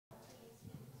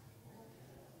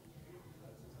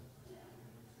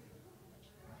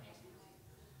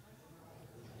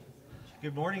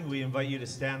Good morning. We invite you to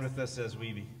stand with us as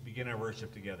we begin our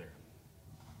worship together.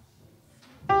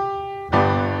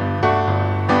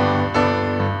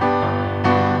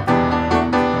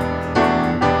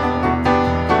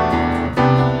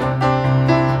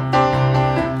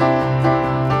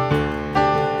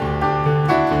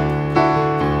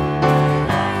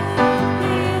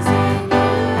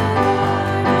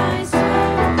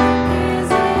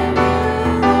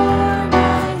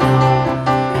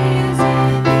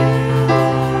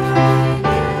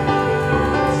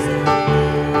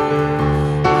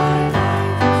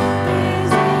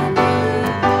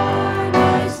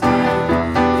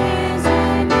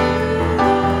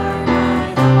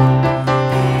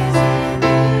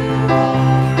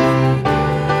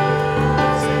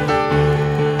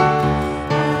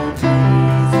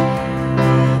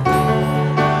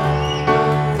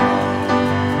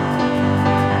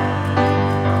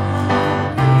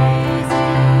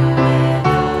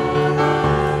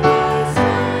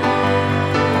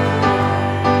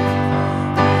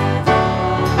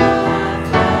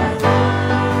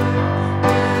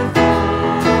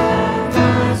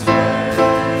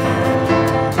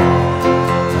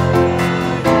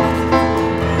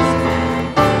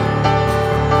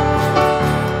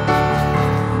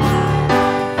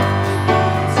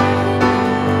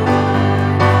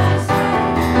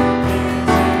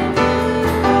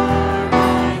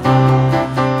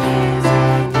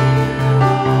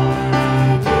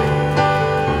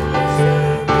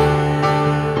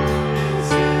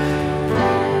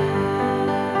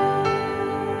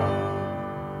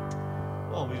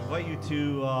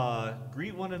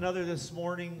 This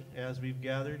morning as we've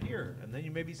gathered here, and then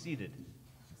you may be seated.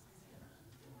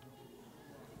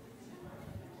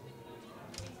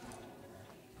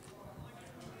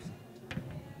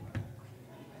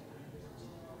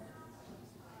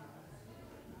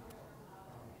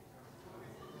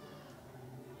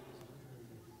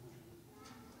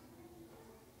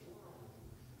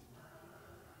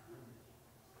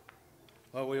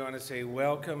 Well, we want to say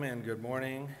welcome and good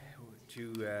morning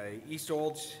to East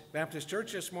Olds Baptist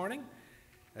Church this morning.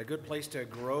 A good place to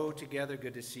grow together.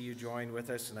 Good to see you join with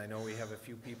us, and I know we have a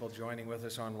few people joining with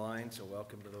us online, so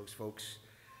welcome to those folks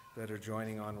that are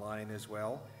joining online as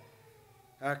well.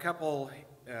 A couple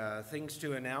things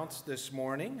to announce this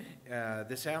morning.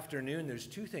 This afternoon, there's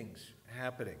two things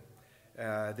happening.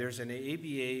 There's an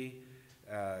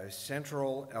ABA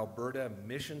Central Alberta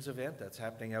Missions event that's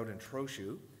happening out in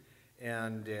Trochu.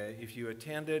 And if you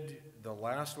attended the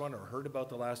last one or heard about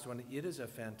the last one, it is a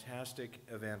fantastic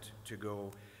event to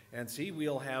go and see.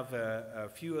 We'll have a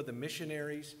few of the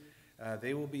missionaries.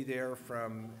 They will be there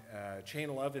from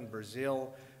Chain Love in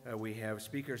Brazil. We have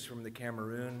speakers from the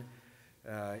Cameroon,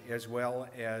 as well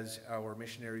as our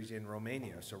missionaries in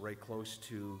Romania. So right close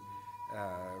to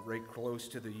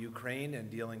the Ukraine and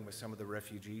dealing with some of the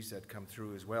refugees that come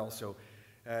through as well. So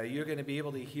you're going to be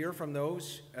able to hear from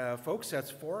those folks. That's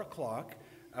 4 o'clock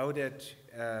out at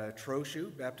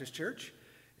Trochu Baptist Church,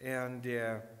 and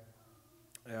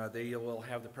they will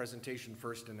have the presentation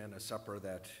first and then a supper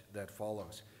that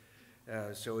follows.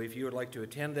 So if you would like to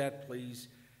attend that, please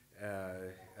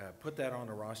put that on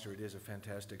a roster. It is a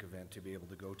fantastic event to be able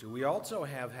to go to. We also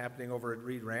have happening over at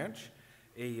Reed Ranch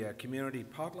a community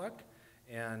potluck,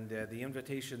 and the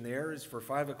invitation there is for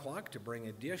 5 o'clock to bring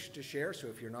a dish to share. So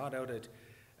if you're not out at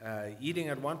eating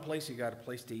at one place, you got a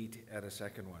place to eat at a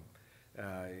second one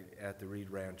at the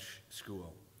Reed Ranch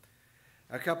School.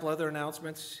 A couple other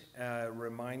announcements.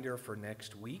 Reminder for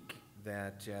next week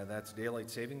that that's daylight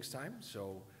savings time,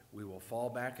 so we will fall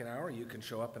back an hour. You can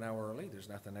show up an hour early. There's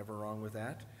nothing ever wrong with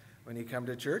that when you come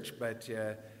to church, but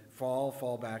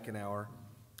fall back an hour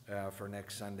for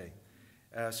next Sunday.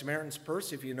 Samaritan's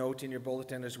Purse, if you note in your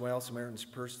bulletin as well, Samaritan's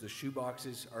Purse, the shoe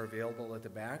boxes are available at the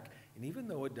back. And even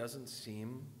though it doesn't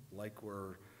seem like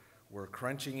we're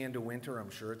crunching into winter, I'm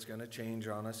sure it's going to change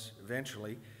on us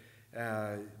eventually.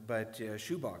 But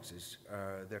shoe boxes,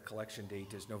 their collection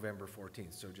date is November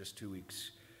 14th, so just 2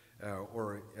 weeks,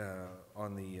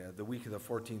 on the week of the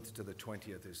 14th to the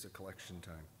 20th is the collection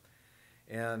time.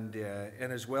 And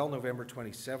as well, November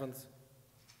 27th,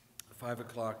 5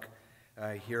 o'clock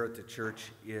here at the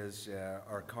church is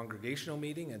our congregational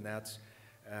meeting, and that's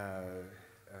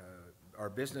our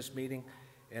business meeting,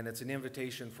 and it's an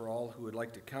invitation for all who would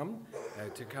like to come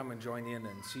and join in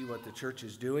and see what the church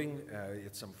is doing.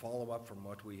 It's some follow-up from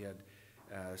what we had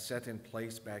set in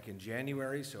place back in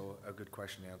January, so a good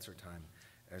question and answer time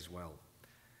as well.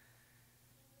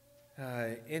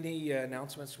 Any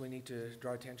announcements we need to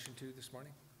draw attention to this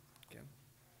morning? Ken?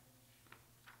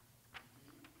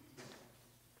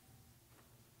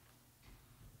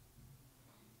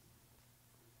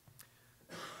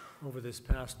 Over this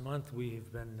past month,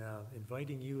 we've been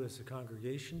inviting you as a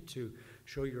congregation to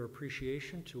show your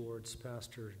appreciation towards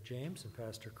Pastor James and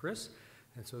Pastor Chris.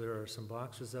 And so there are some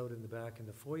boxes out in the back in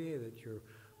the foyer that you're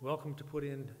welcome to put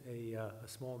in a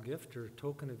small gift or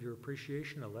token of your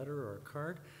appreciation, a letter or a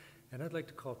card. And I'd like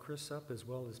to call Chris up as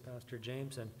well as Pastor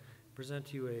James and present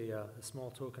to you a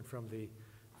small token from the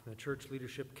Church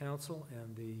Leadership Council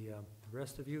and the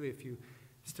rest of you. If you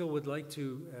still would like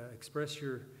to express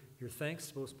your thanks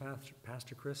to both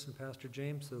Pastor Chris and Pastor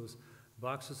James, those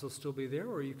boxes will still be there,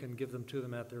 or you can give them to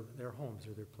them at their homes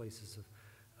or their places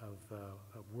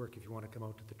of work if you want to come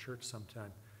out to the church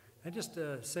sometime. And just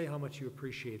say how much you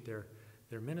appreciate their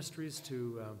ministries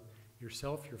to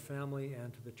yourself, your family,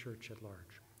 and to the church at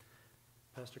large.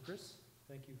 Pastor Chris,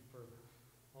 thank you for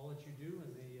all that you do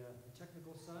in the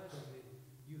technical side and the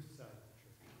youth side of the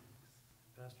church.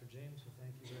 Pastor James, we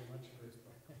thank you very much for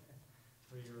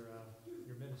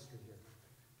your ministry here.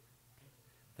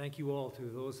 Thank you all to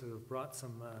those who have brought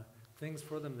some things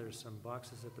for them. There's some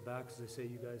boxes at the back, as I say.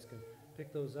 You guys can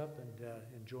pick those up and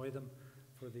enjoy them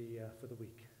for the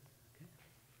week. Okay.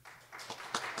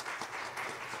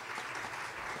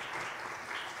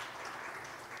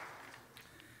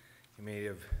 You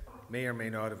may or may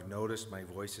not have noticed my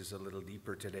voice is a little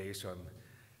deeper today, so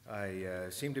I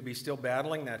seem to be still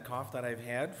battling that cough that I've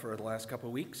had for the last couple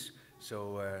of weeks.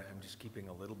 So I'm just keeping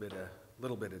a little bit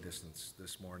of distance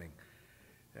this morning.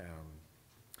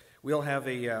 We'll have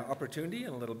a opportunity in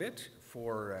a little bit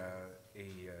for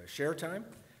a share time.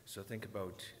 So think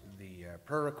about the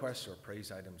prayer requests or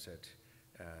praise items that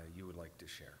you would like to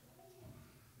share.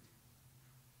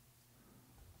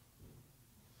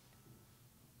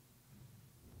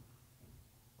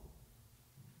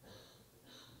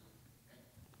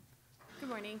 Good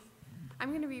morning. I'm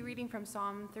going to be reading from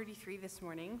Psalm 33 this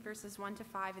morning, verses 1 to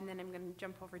 5, and then I'm going to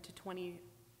jump over to 20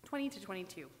 to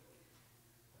 22.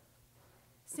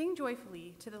 Sing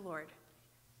joyfully to the Lord,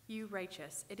 you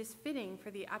righteous. It is fitting for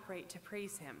the upright to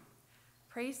praise him.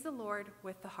 Praise the Lord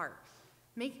with the harp.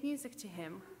 Make music to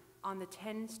him on the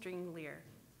 10-string lyre.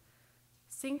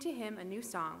 Sing to him a new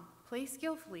song. Play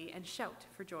skillfully and shout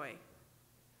for joy.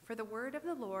 For the word of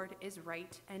the Lord is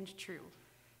right and true.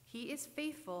 He is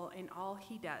faithful in all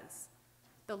he does.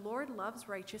 The Lord loves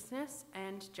righteousness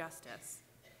and justice.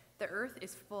 The earth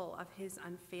is full of his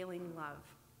unfailing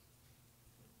love.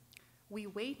 We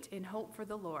wait in hope for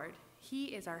the Lord. He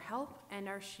is our help and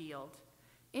our shield.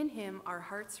 In him our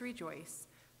hearts rejoice,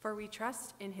 for we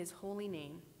trust in his holy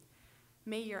name.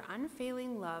 May your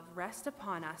unfailing love rest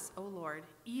upon us, O Lord,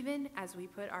 even as we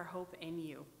put our hope in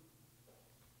you.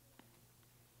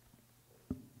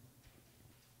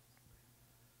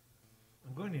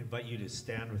 I'm going to invite you to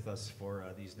stand with us for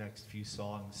these next few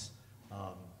songs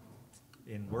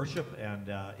in worship. And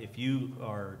if you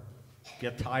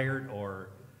get tired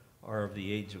or are of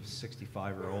the age of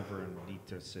 65 or over and need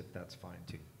to sit, that's fine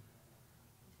too.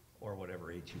 Or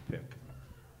whatever age you pick.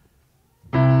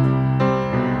 Lord,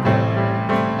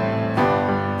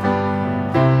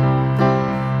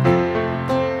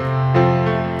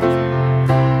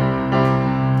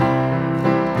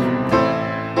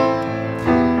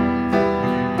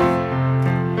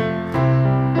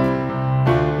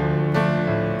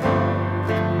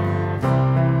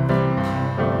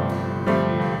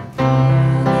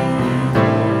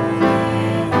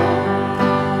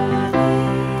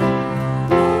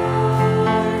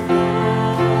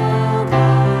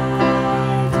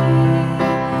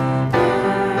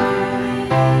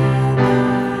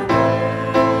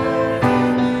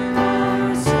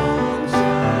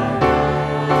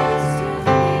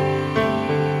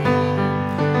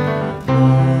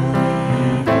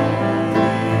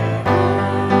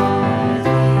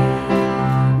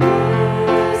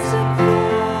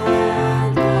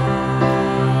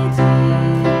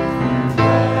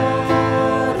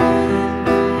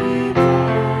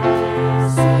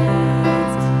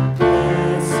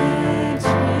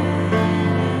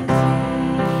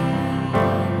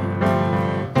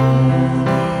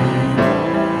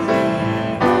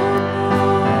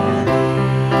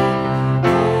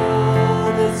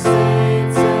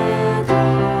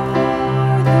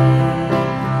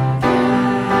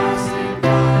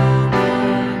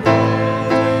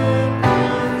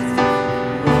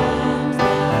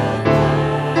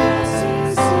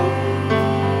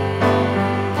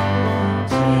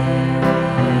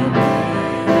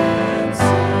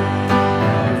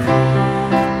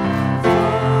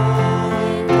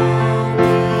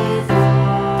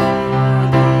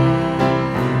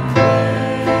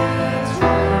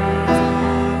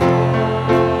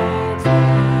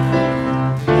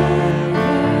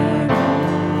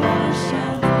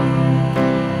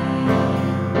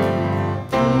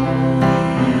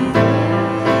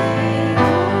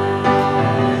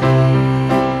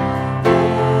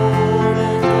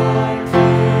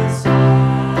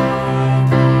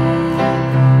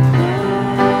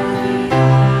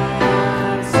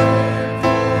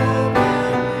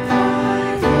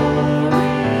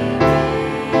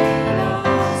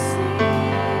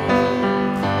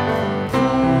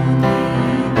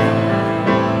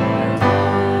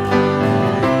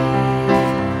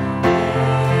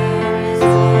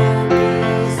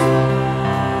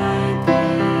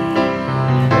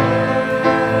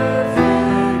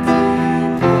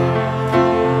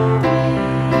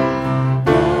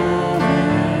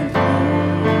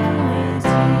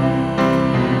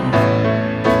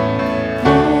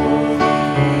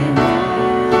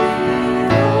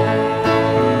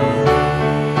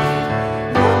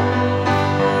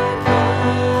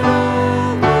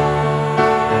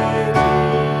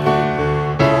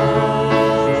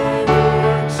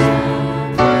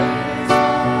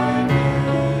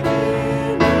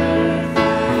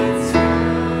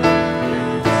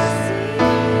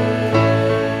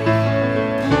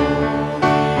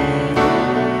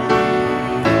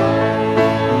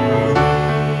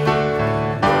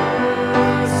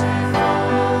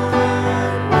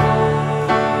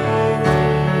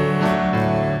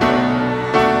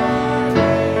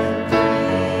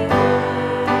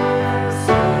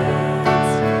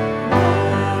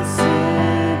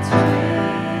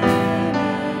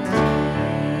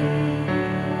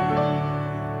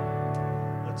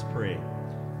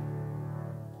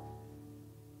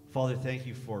 Father, thank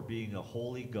you for being a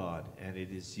holy God, and it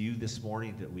is you this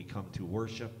morning that we come to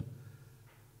worship.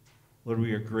 Lord,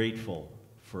 we are grateful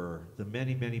for the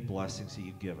many, many blessings that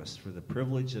you give us, for the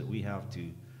privilege that we have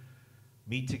to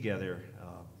meet together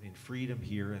in freedom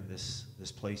here in this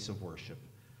place of worship.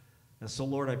 And so,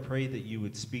 Lord, I pray that you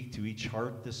would speak to each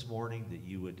heart this morning, that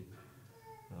you would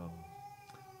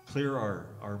clear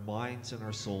our minds and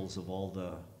our souls of all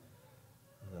the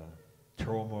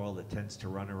turmoil that tends to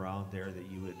run around there, that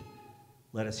you would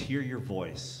let us hear your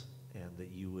voice, and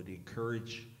that you would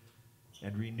encourage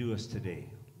and renew us today.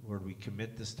 Lord, we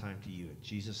commit this time to you. In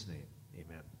Jesus' name,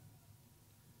 amen.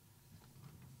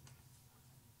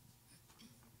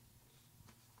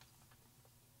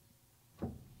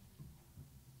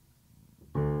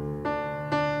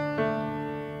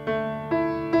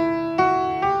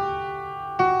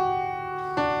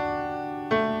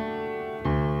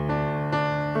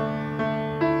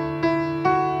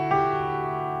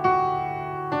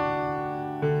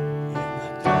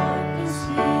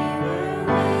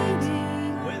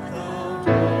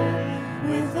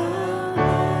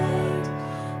 Without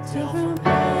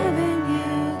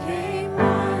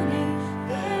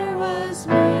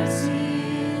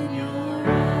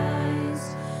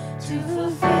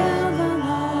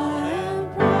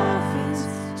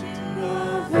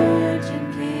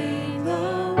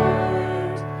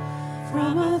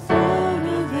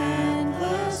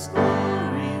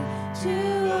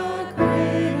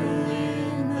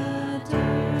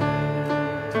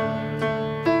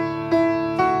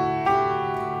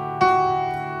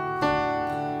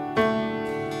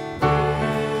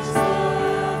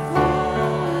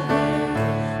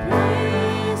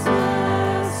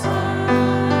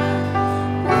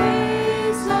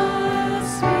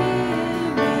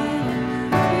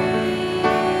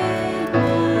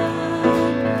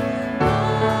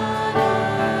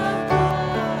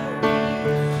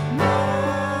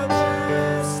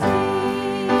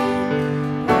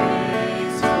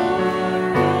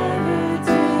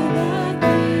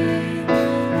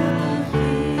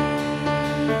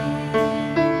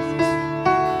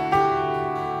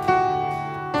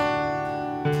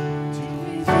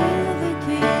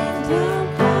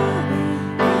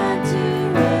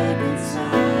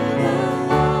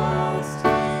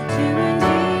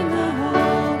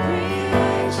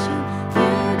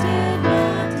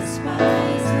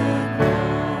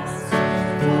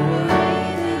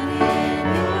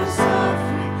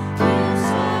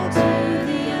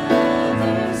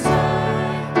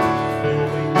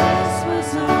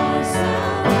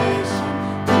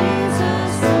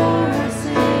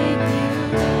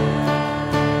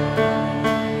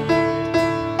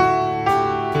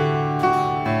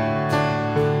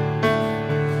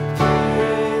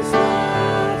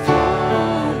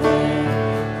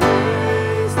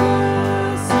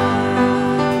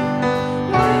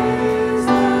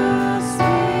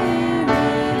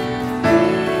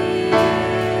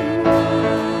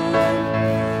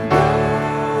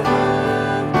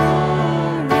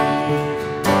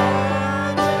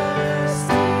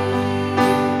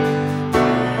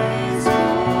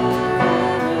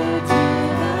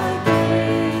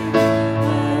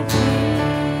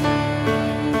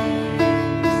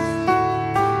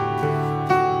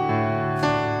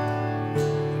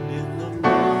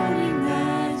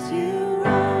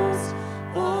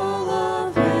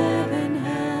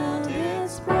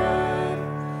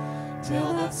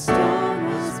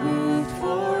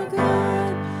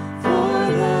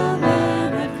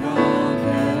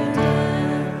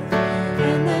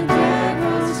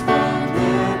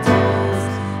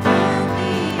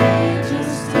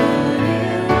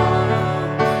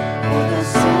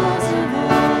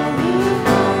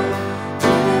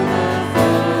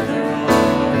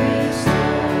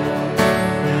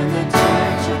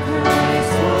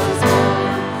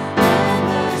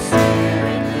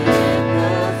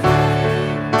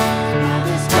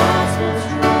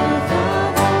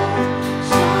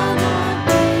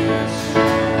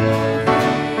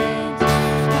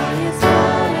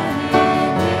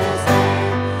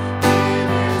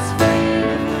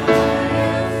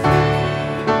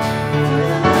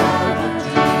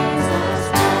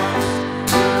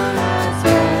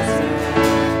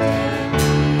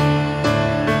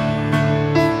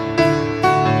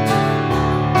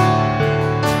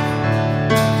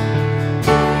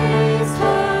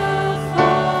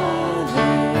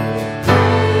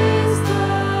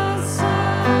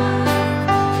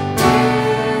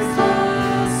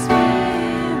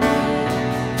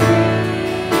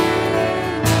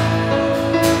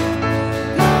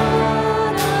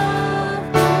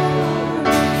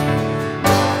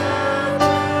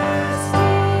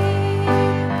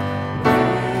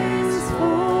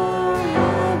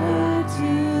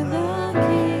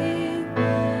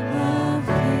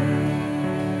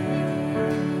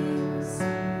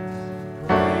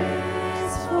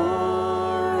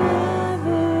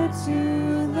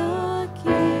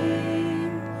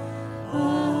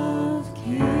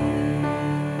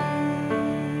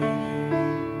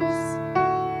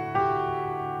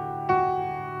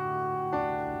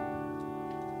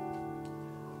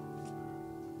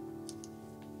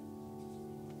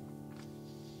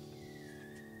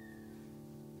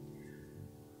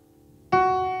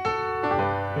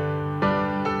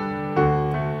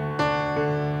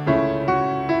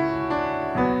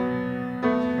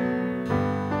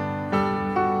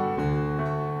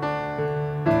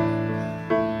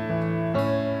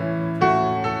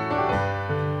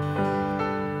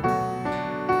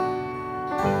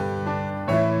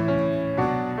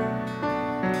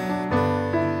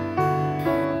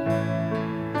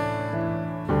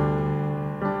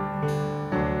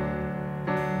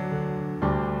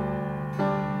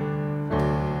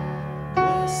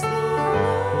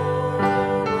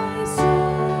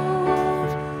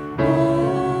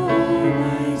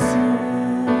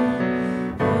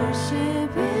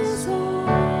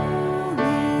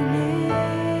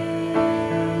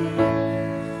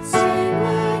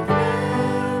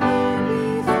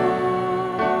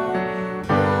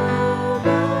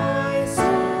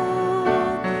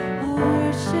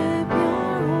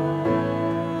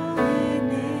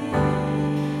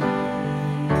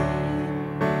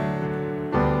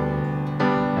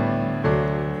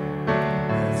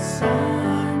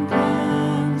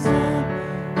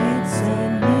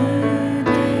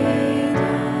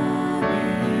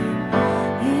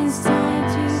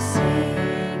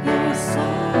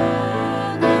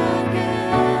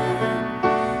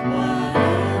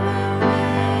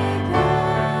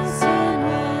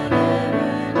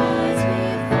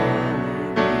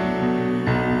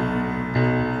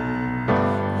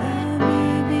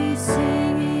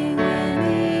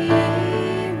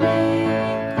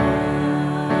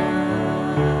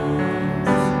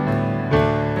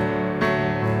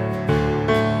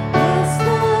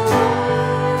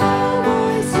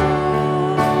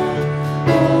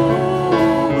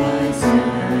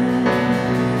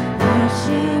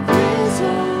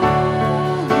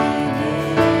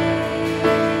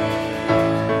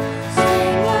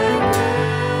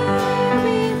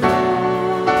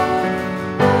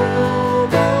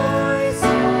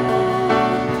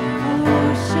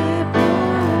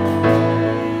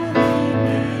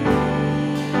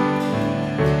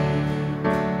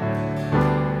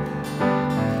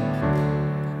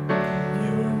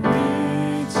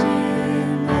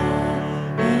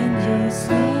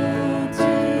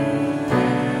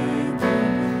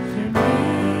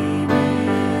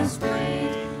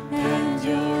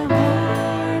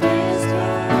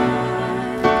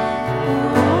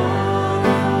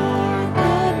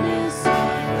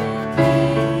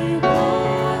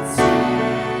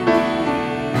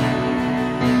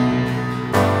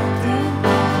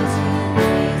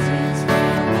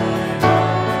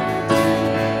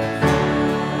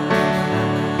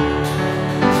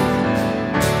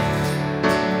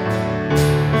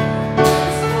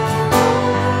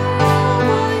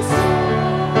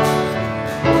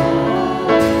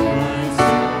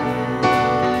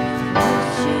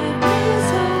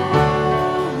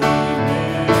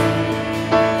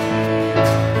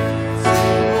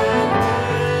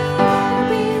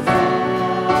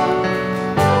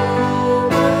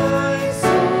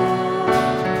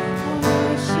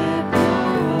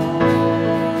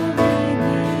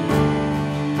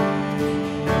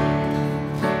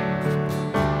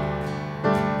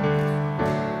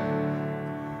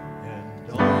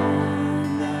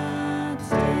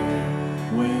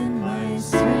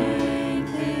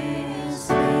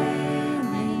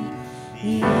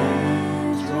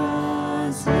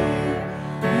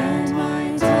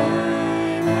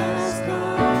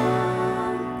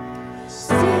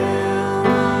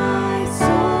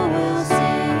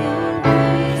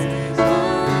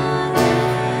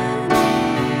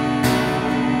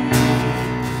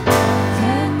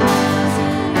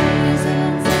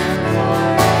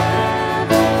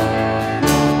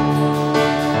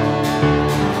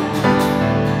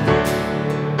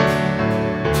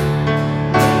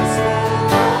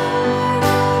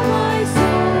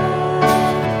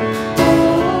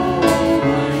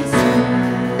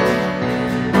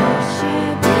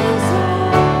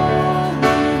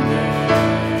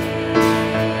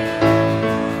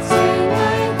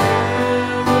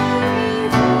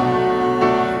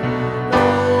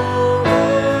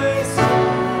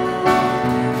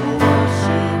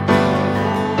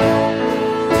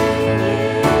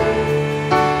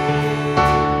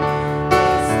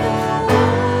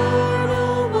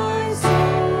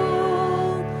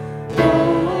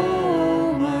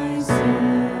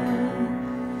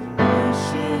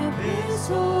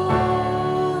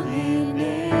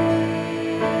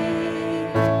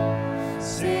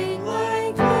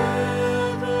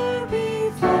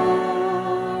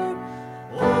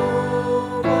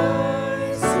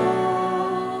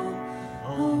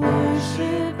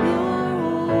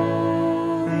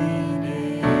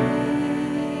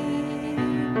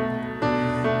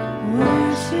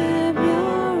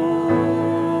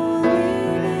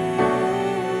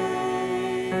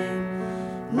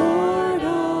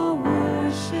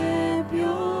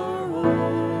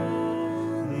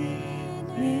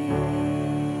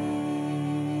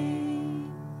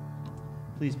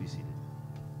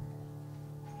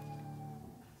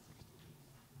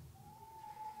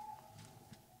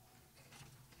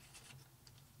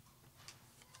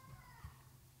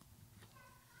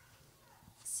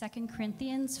 2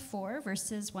 Corinthians 4,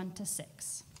 verses 1 to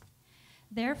 6.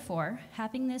 Therefore,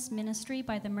 having this ministry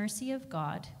by the mercy of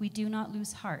God, we do not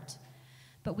lose heart,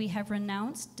 but we have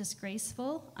renounced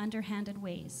disgraceful, underhanded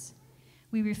ways.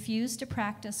 We refuse to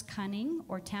practice cunning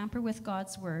or tamper with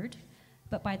God's word,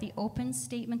 but by the open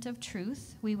statement of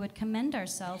truth, we would commend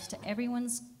ourselves to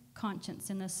everyone's conscience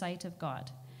in the sight of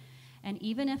God. And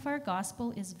even if our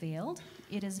gospel is veiled,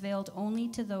 it is veiled only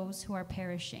to those who are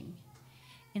perishing.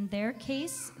 In their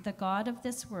case, the God of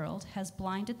this world has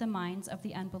blinded the minds of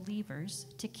the unbelievers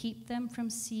to keep them from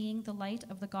seeing the light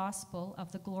of the gospel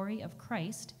of the glory of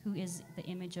Christ, who is the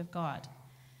image of God.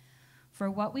 For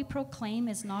what we proclaim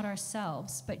is not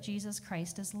ourselves, but Jesus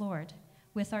Christ as Lord,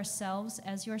 with ourselves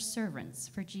as your servants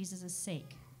for Jesus'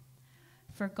 sake.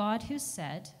 For God, who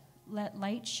said, "Let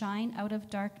light shine out of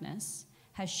darkness,"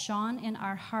 has shone in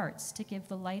our hearts to give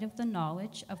the light of the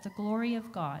knowledge of the glory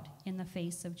of God in the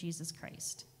face of Jesus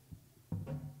Christ.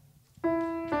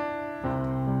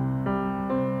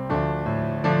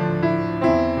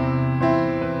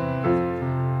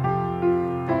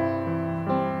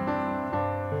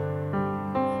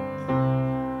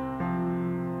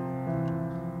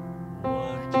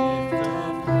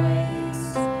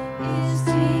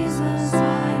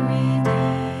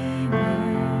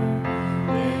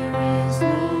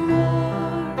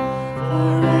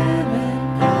 Forever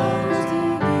now to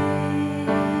give.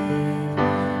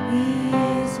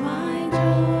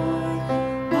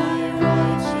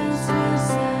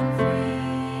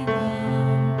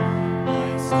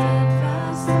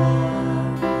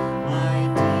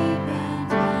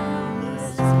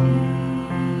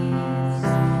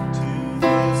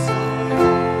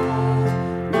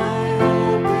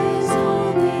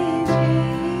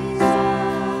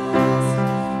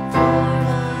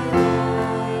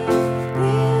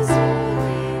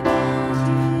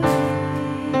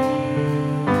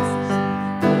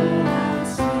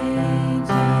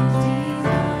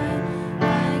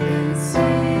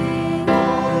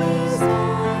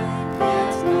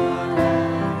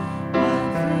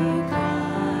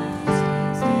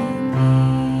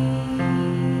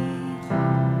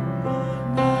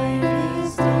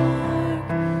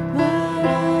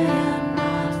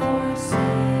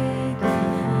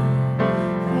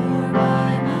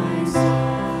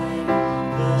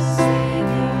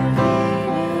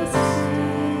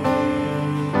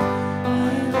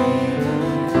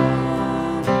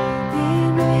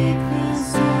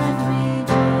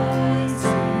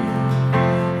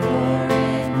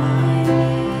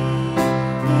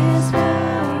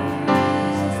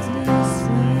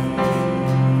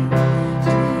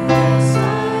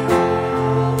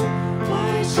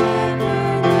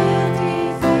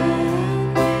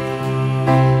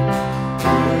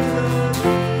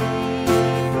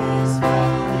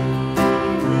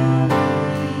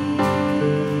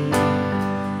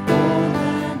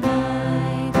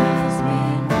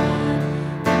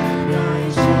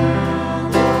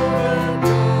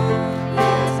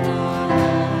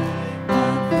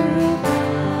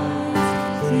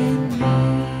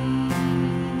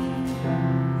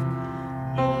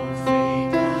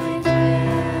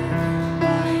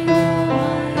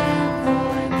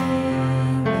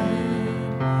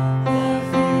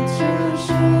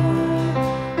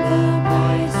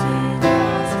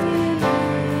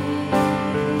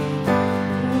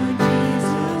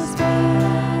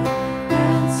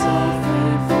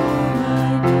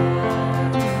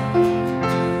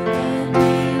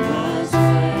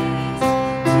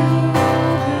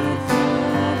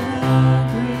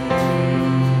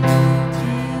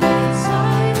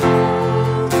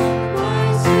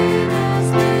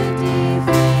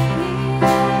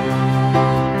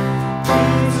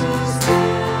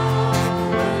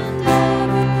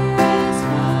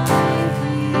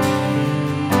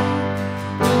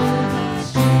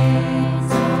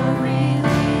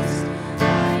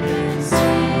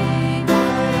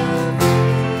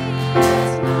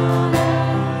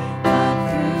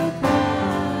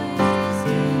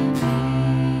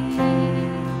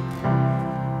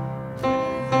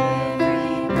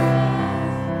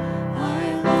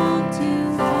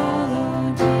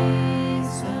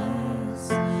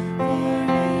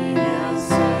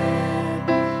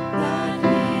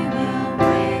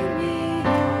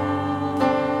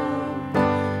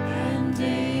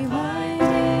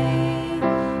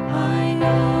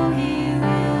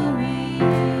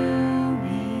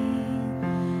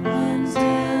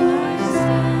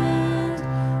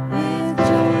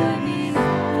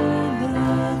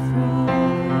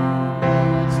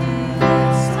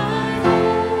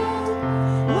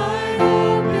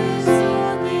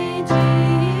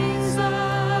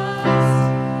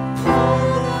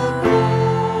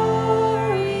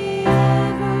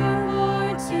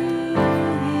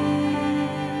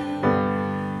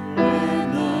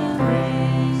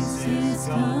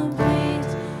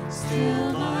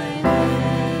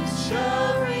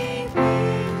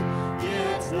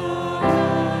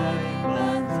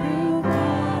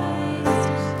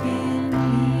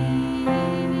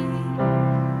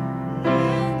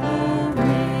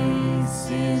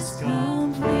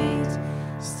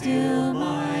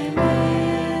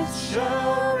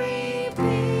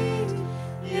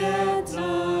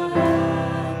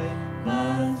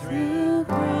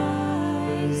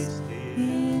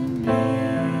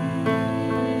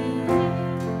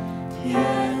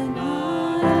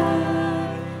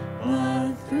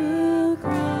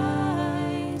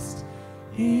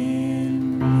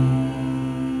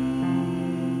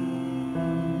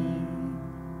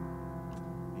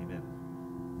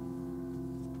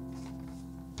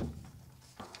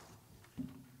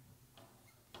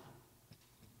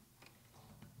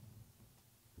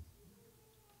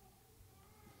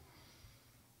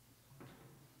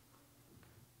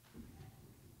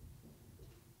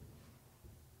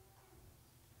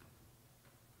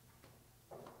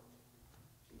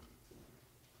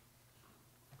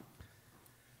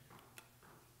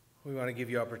 We want to give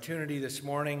you opportunity this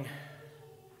morning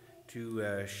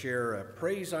to share a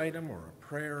praise item or a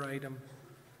prayer item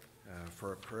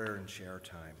for a prayer and share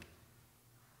time.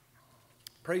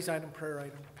 Praise item, prayer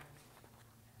item.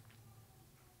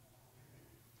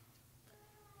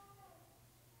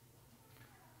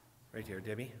 Right here,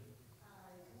 Debbie.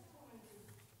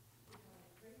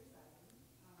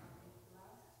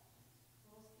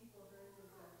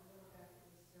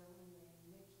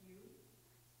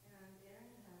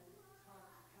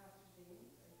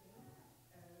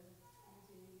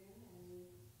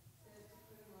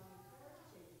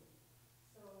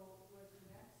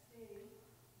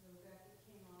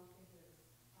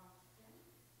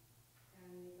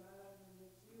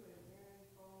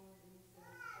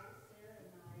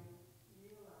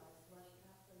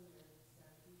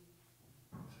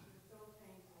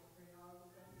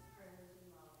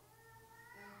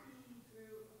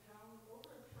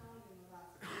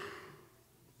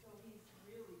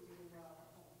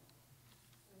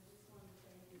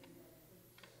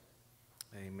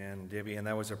 Amen, Debbie. And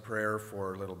that was a prayer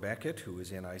for little Beckett, who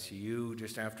was in ICU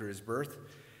just after his birth.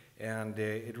 And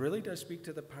it really does speak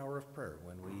to the power of prayer.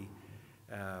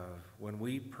 When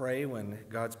we pray, when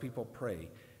God's people pray,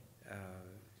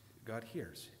 God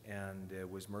hears and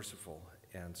was merciful.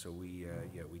 And so we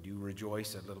do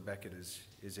rejoice that little Beckett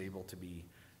is able to be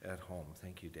at home.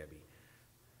 Thank you, Debbie.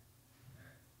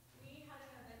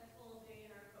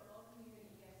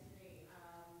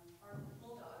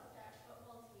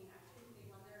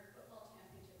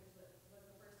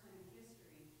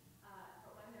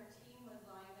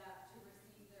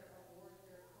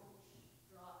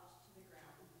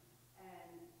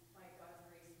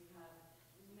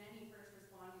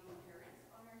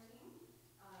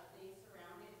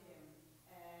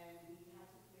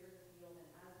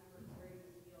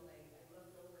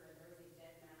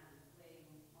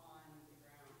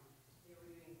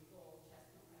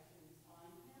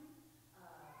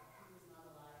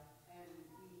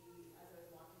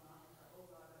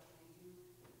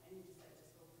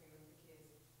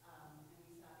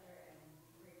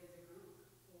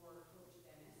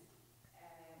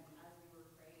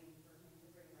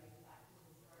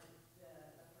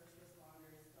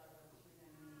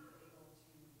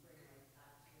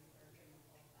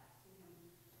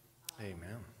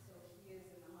 Amen. So he is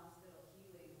in the hospital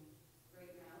healing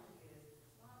right now. He is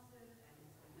responsive and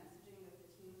he's been messaging with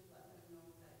the team to let them know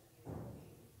that he is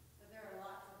okay. But there are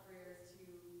lots of prayers to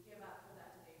give up for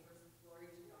that today. First,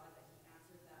 glory to God that he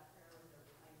answered that prayer with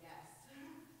a yes.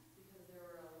 Because there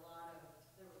were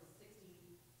there was 60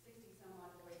 some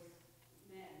odd boys,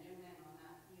 young men on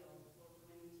that field, both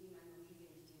the winning team and the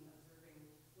losing team,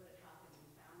 observing what had happened and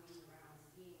families around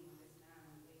seeing this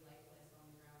man lay lifeless on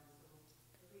the ground. So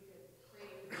if we could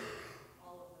pray for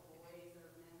all of the boys or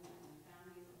men and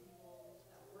families and people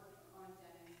that work on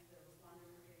Dennis, the responders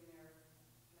were getting there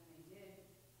when they did.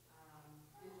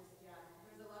 And just,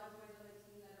 there's a lot of boys on the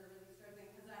team that are really struggling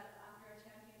because after our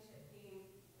championship game,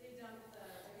 they dumped the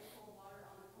ice cold water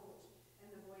on the coach.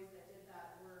 And the boys that did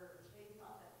that they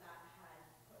thought that had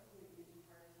put him into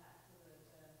heart attack. So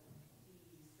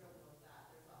the struggle of that,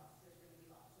 there's going to be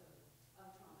lots of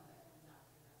trauma that comes after that.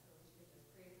 So if we could just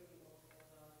pray for the old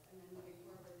Bulldogs. And then moving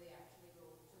forward, they actually go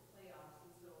to playoffs.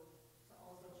 And so to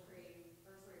also pray,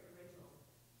 provincials.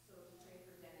 So to pray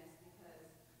for Dennis,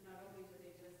 because not only do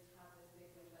they just have this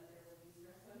big win, but there will be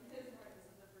stress on his heart. This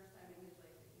is the first time in his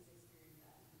life that he's experienced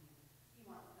that. And he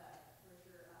wants that for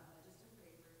sure, but just to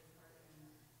pray for his heart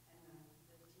and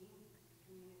the team,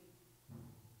 community.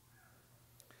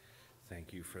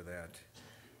 Thank you for that.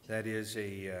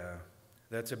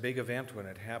 That's a big event when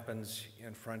it happens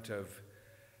in front of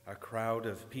a crowd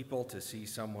of people, to see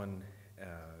someone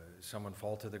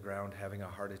fall to the ground having a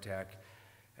heart attack,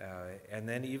 and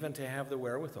then even to have the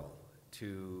wherewithal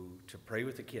to pray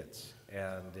with the kids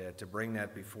and to bring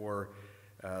that before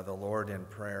the Lord in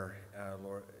prayer.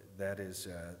 Lord, that is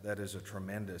a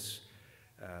tremendous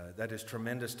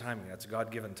timing. That's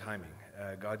God-given timing,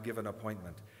 God-given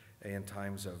appointment in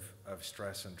times of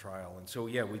stress and trial. And so,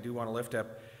 we do want to lift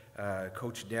up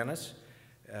Coach Dennis,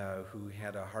 who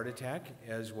had a heart attack,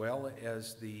 as well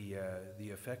as the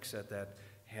effects that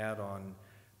had on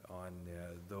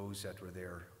those that were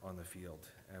there on the field.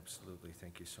 Absolutely.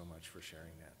 Thank you so much for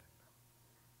sharing that.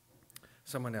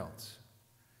 Someone else.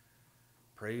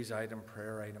 Praise item,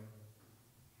 prayer item.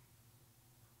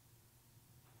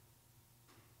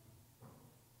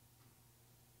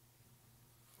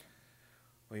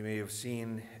 We may have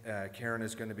seen Karen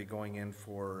is going to be going in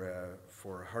for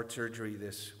heart surgery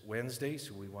this Wednesday,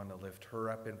 so we want to lift her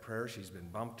up in prayer. She's been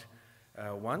bumped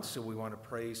once, so we want to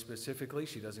pray specifically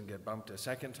she doesn't get bumped a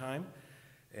second time.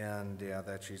 and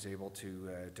that she's able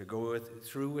to go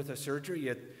through with a surgery.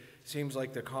 It seems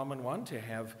like the common one to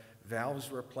have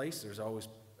valves replaced. There's always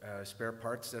spare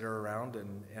parts that are around,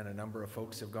 and a number of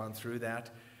folks have gone through that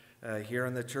here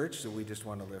in the church, so we just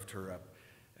want to lift her up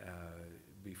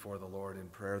before the Lord in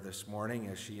prayer this morning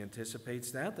as she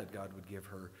anticipates that God would give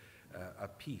her a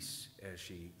peace as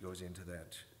she goes into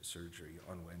that surgery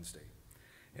on Wednesday.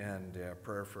 And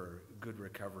prayer for good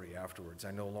recovery afterwards.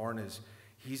 I know Lorne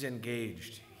he's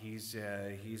engaged. He's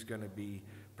going to be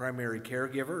primary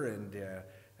caregiver,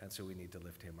 and so we need to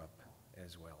lift him up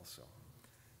as well. So,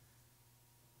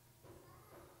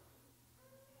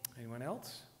 anyone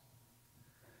else?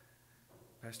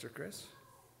 Pastor Chris?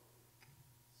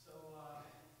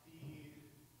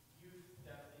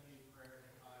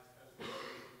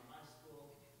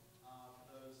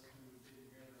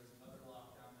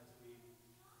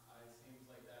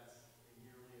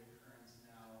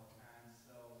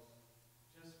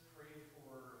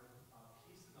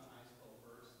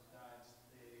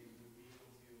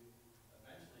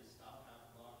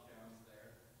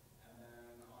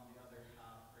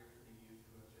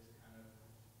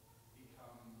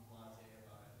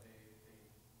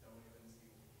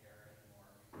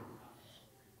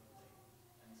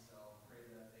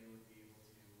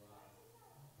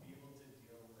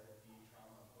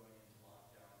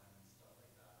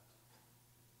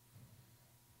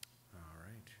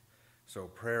 So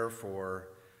prayer for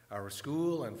our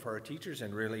school and for our teachers,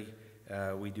 and really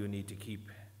we do need to keep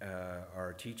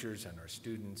our teachers and our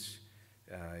students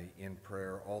in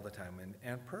prayer all the time,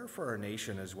 and prayer for our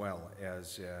nation as well,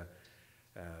 as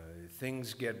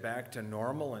things get back to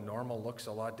normal, and normal looks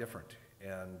a lot different.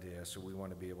 And so we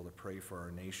want to be able to pray for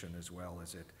our nation as well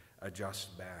as it adjusts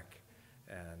back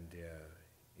and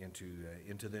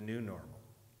into the new normal.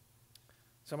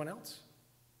 Someone else?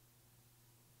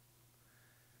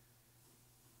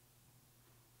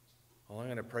 Well, I'm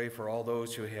going to pray for all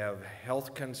those who have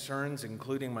health concerns,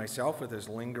 including myself with this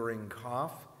lingering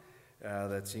cough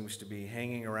that seems to be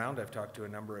hanging around. I've talked to a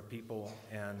number of people,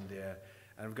 and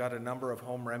I've got a number of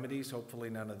home remedies. Hopefully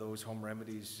none of those home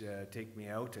remedies take me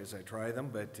out as I try them,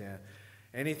 but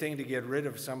anything to get rid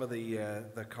of some of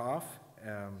the cough.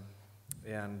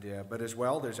 But as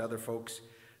well, there's other folks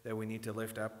that we need to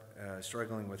lift up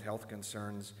struggling with health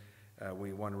concerns.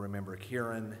 We want to remember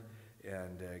Kieran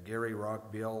and Gary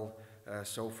Rock, Bill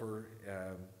Sofer,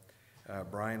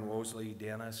 Brian Wosley,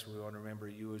 Dennis. We want to remember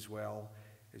you as well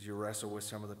as you wrestle with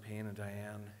some of the pain, and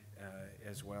Diane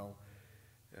as well,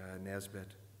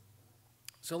 Nesbitt.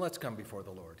 So let's come before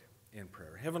the Lord in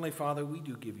prayer. Heavenly Father, we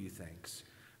do give you thanks.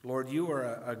 Lord, you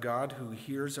are a God who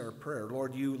hears our prayer.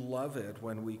 Lord, you love it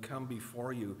when we come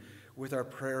before you with our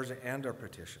prayers and our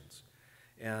petitions.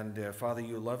 And Father,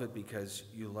 you love it because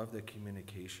you love the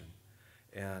communication,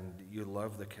 and you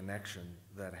love the connection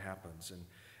that happens.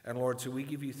 And Lord, so we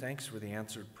give you thanks for the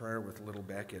answered prayer with little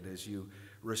Beckett as you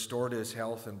restored his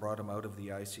health and brought him out of the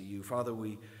ICU. Father,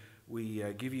 we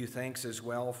give you thanks as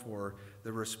well for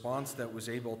the response that was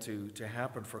able to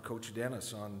happen for Coach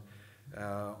Dennis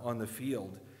on the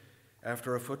field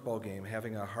after a football game,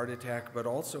 having a heart attack, but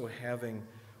also having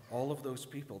all of those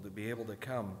people to be able to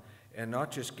come and not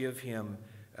just give him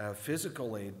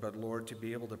physical aid, but Lord, to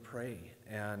be able to pray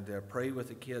and pray with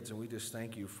the kids. And we just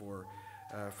thank you for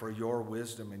your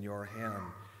wisdom and your hand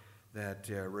that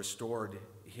restored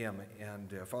him.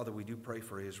 And Father, we do pray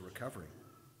for his recovery.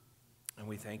 And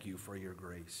we thank you for your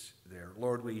grace there.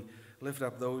 Lord, we lift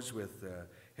up those with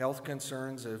health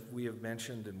concerns, as we have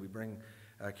mentioned, and we bring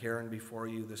Karen before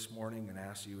you this morning and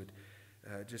ask you would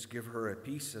just give her a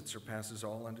peace that surpasses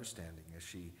all understanding as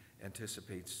she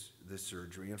anticipates this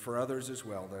surgery. And for others as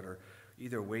well that are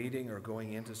either waiting or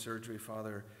going into surgery,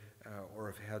 Father, or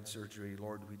have had surgery,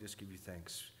 Lord, we just give you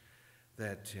thanks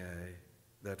that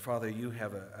Father, you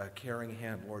have a caring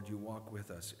hand. Lord, you walk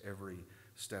with us every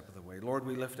step of the way. Lord,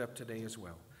 we lift up today as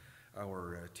well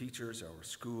our teachers, our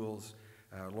schools.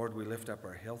 Lord, we lift up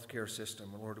our healthcare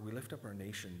system. Lord, we lift up our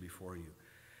nation before you.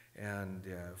 And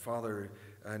Father,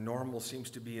 normal seems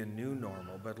to be a new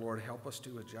normal, but Lord, help us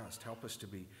to adjust. Help us to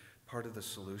be part of the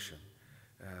solution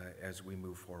as we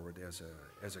move forward as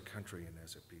a country and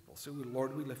as a people. So,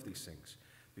 Lord, we lift these things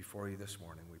before you this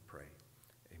morning, we pray.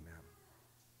 Amen.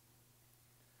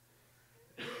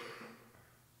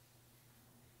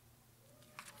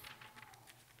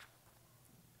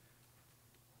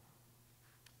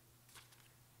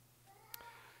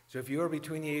 So if you are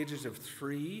between the ages of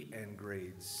 3 and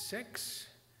grade 6,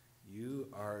 you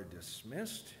are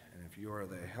dismissed. And if you are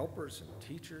the helpers and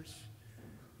teachers,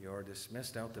 you are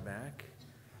dismissed out the back.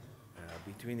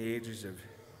 Between the ages of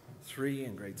 3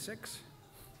 and grade 6.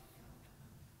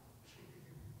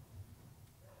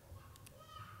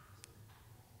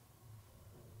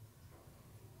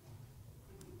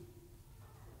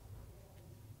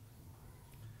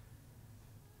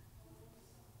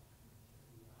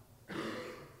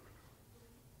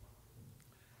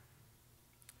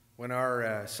 when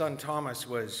our son Thomas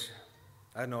was,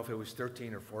 I don't know if it was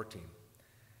 13 or 14,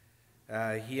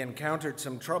 he encountered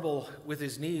some trouble with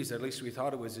his knees. At least we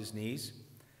thought it was his knees.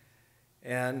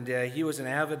 And he was an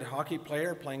avid hockey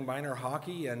player, playing minor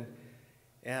hockey,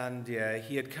 and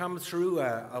he had come through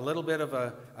a little bit of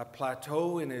a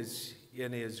plateau in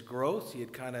his growth. He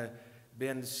had kind of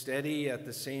been steady at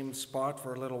the same spot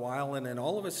for a little while, and then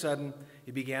all of a sudden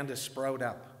he began to sprout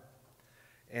up.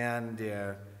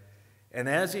 And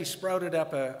as he sprouted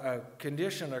up, a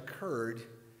condition occurred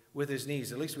with his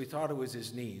knees. At least we thought it was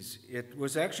his knees. It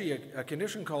was actually a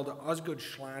condition called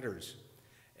Osgood-Schlatters.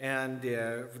 And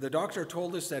the doctor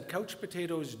told us that couch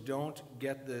potatoes don't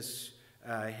get this,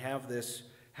 have this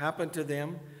happen to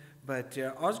them. But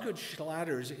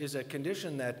Osgood-Schlatters is a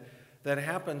condition that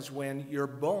happens when your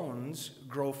bones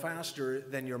grow faster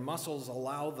than your muscles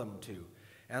allow them to.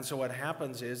 And so what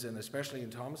happens is, and especially in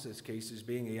Thomas's case, is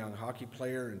being a young hockey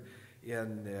player and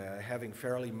having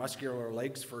fairly muscular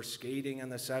legs for skating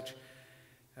and the such,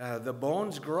 the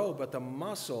bones grow, but the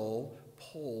muscle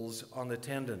pulls on the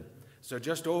tendon. So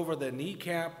just over the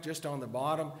kneecap, just on the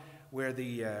bottom, where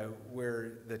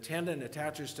the tendon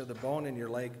attaches to the bone in your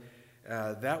leg,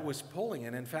 that was pulling.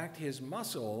 And in fact, his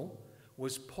muscle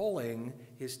was pulling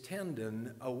his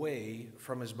tendon away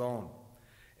from his bone.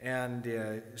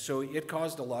 And so it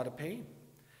caused a lot of pain.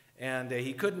 And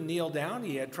he couldn't kneel down.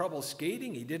 He had trouble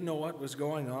skating. He didn't know what was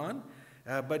going on.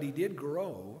 But he did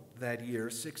grow that year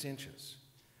 6 inches.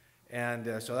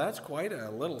 And so that's quite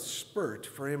a little spurt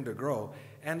for him to grow.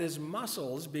 And his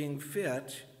muscles, being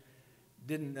fit,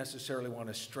 didn't necessarily want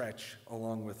to stretch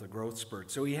along with the growth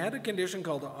spurt. So he had a condition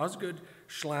called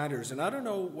Osgood-Schlatters. And I don't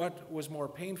know what was more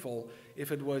painful,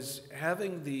 if it was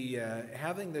having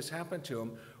this happen to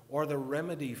him or the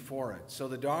remedy for it. So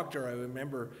the doctor, I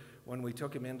remember when we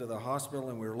took him into the hospital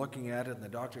and we were looking at it, and the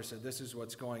doctor said, "This is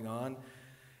what's going on."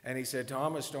 And he said,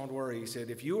 "Thomas, don't worry." He said,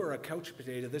 "If you were a couch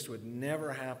potato, this would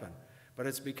never happen. But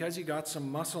it's because you got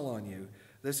some muscle on you,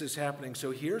 this is happening. So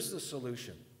here's the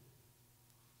solution.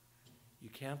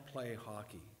 You can't play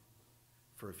hockey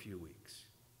for a few weeks."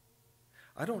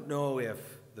 I don't know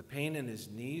if the pain in his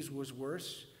knees was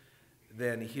worse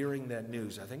than hearing that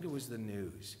news. I think it was the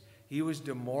news. He was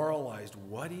demoralized.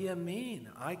 What do you mean?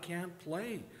 I can't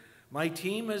play. My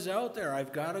team is out there.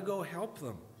 I've got to go help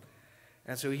them.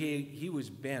 And so he was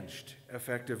benched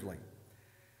effectively.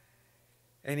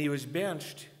 And he was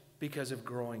benched because of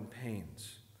growing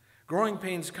pains. Growing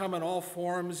pains come in all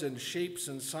forms and shapes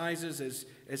and sizes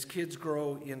as kids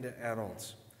grow into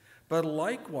adults. But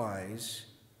likewise,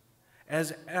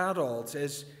 as adults,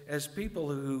 as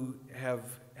people who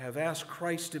have asked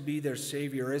Christ to be their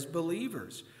Savior, as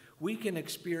believers, we can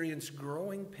experience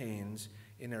growing pains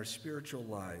in our spiritual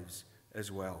lives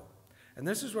as well. And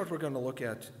this is what we're going to look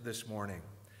at this morning.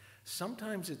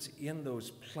 Sometimes it's in those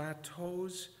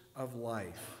plateaus of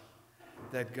life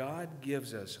that God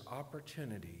gives us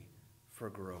opportunity for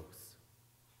growth.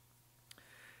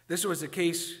 This was the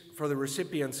case for the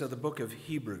recipients of the book of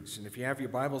Hebrews. And if you have your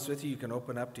Bibles with you, you can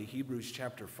open up to Hebrews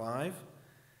chapter 5.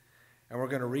 And we're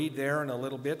going to read there in a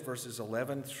little bit, verses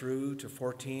 11 through to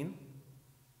 14.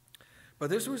 But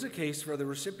this was a case for the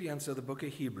recipients of the book of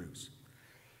Hebrews.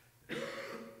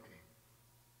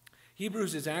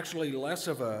 Hebrews is actually less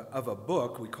of a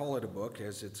book. We call it a book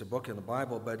as it's a book in the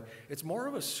Bible, but it's more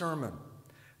of a sermon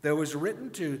that was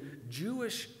written to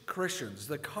Jewish Christians,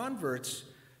 the converts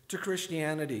to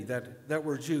Christianity that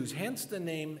were Jews, hence the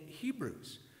name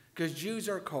Hebrews, because Jews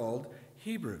are called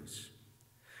Hebrews.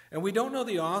 And we don't know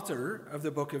the author of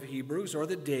the book of Hebrews or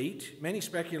the date. Many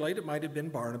speculate it might have been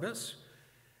Barnabas,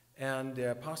 and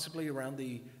possibly around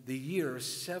the year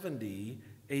 70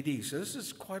 AD. So this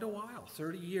is quite a while,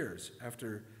 30 years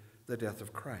after the death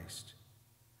of Christ.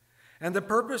 And the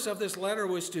purpose of this letter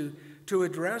was to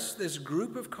address this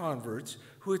group of converts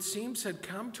who it seems had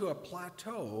come to a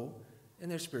plateau in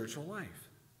their spiritual life.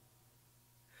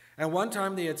 And one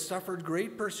time they had suffered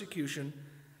great persecution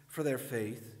for their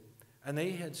faith, and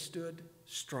they had stood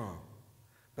strong.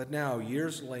 But now,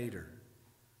 years later,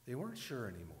 they weren't sure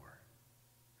anymore.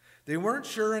 They weren't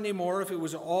sure anymore if it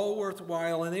was all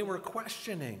worthwhile, and they were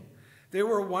questioning. They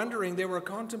were wondering. They were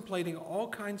contemplating all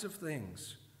kinds of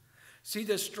things. See,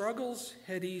 the struggles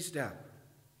had eased up,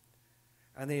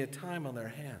 and they had time on their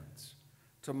hands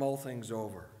to mull things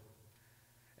over.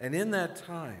 And in that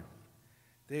time,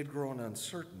 they had grown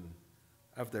uncertain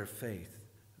of their faith.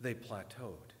 They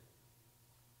plateaued.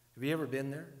 Have you ever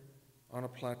been there on a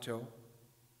plateau?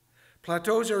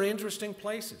 Plateaus are interesting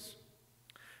places.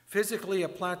 Physically, a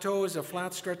plateau is a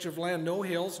flat stretch of land, no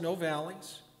hills, no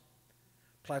valleys.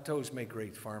 Plateaus make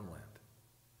great farmland.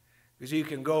 Because you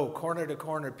can go corner to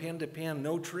corner, pin to pin,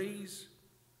 no trees,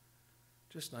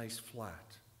 just nice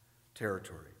flat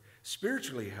territory.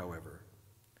 Spiritually, however,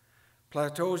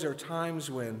 plateaus are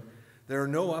times when there are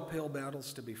no uphill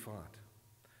battles to be fought,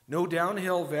 no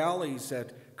downhill valleys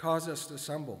that cause us to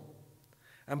stumble.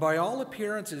 And by all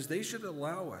appearances, they should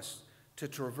allow us to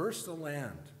traverse the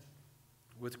land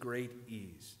with great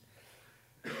ease.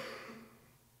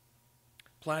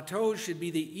 Plateaus should be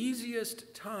the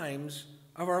easiest times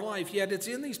of our life, yet it's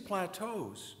in these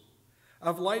plateaus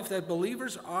of life that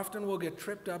believers often will get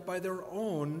tripped up by their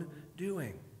own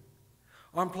doing.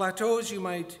 On plateaus, you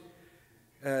might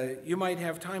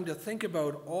have time to think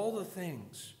about all the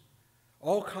things,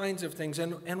 all kinds of things,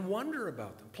 and wonder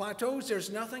about them. Plateaus, there's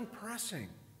nothing pressing.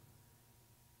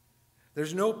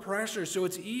 There's no pressure, so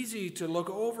it's easy to look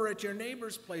over at your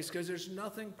neighbor's place because there's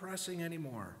nothing pressing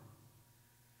anymore.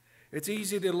 It's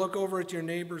easy to look over at your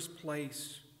neighbor's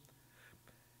place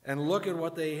and look at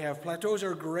what they have. Plateaus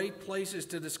are great places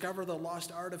to discover the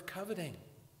lost art of coveting,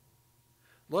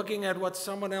 looking at what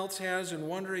someone else has and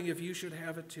wondering if you should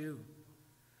have it too.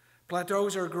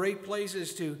 Plateaus are great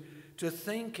places to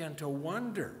think and to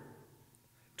wonder,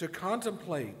 to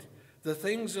contemplate the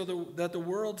things that the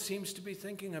world seems to be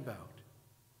thinking about.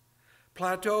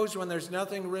 Plateaus, when there's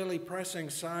nothing really pressing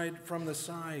from the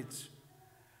sides,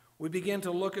 we begin to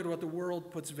look at what the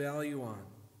world puts value on.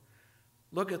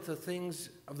 Look at the things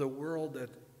of the world that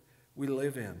we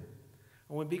live in. And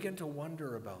we begin to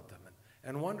wonder about them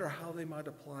and wonder how they might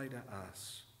apply to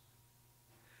us.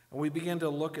 And we begin to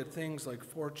look at things like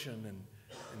fortune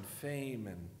and fame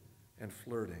and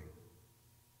flirting.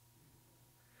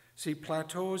 See,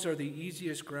 plateaus are the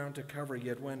easiest ground to cover,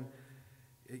 yet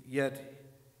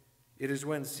it is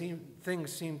when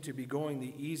things seem to be going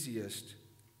the easiest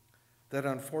that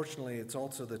unfortunately it's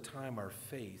also the time our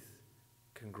faith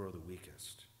can grow the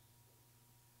weakest.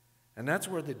 And that's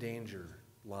where the danger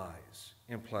lies,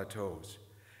 in plateaus.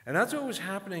 And that's what was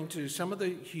happening to some of the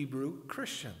Hebrew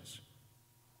Christians.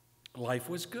 Life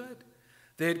was good.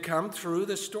 They had come through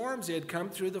the storms. They had come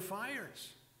through the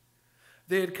fires.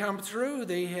 They had come through.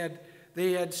 They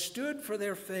had stood for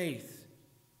their faith.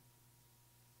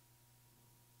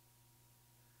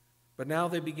 But now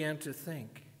they began to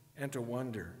think and to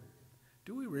wonder,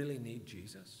 do we really need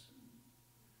Jesus?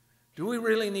 Do we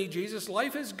really need Jesus?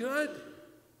 Life is good.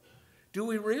 Do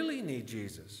we really need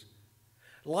Jesus?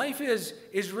 Life is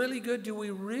really good. Do we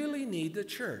really need the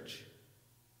church?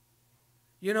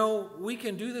 You know, we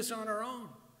can do this on our own.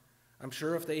 I'm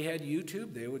sure if they had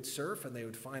YouTube, they would surf and they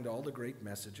would find all the great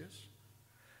messages.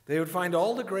 They would find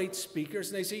all the great speakers,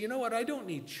 and they say, you know what, I don't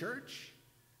need church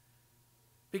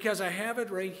because I have it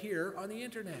right here on the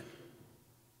internet.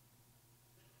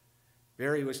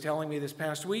 Barry was telling me this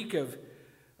past week of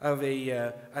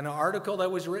an article that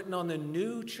was written on the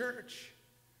new church.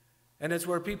 And it's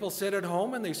where people sit at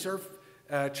home and they surf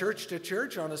church to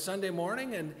church on a Sunday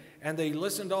morning and they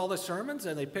listen to all the sermons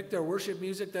and they pick their worship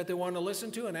music that they want to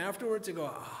listen to, and afterwards they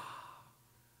go,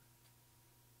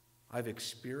 I've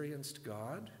experienced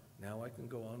God, now I can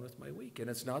go on with my week. And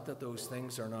it's not that those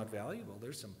things are not valuable.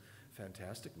 There's some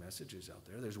fantastic messages out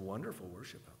there. There's wonderful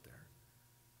worship out there.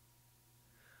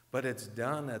 But it's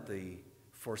done at the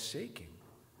forsaking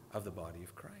of the body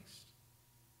of Christ.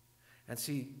 And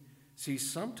see,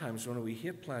 sometimes when we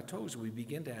hit plateaus, we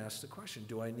begin to ask the question,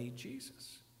 do I need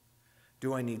Jesus?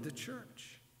 Do I need the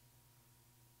church?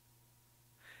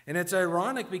 And it's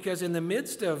ironic because in the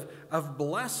midst of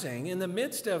blessing, in the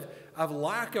midst of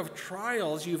lack of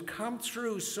trials, you've come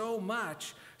through so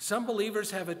much, some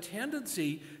believers have a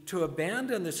tendency to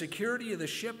abandon the security of the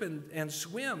ship and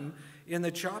swim in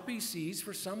the choppy seas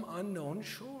for some unknown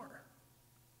shore.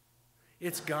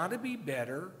 It's got to be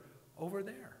better over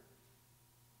there.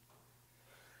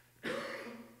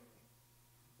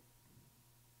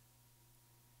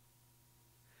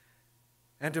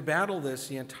 And to battle this,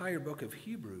 the entire book of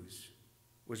Hebrews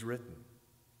was written.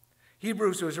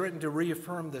 Hebrews was written to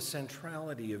reaffirm the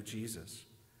centrality of Jesus,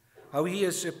 how he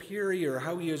is superior,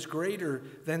 how he is greater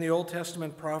than the Old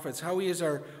Testament prophets, how he is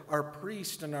our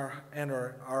priest and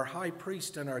our high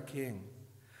priest and our king,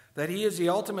 that he is the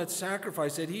ultimate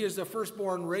sacrifice, that he is the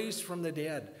firstborn raised from the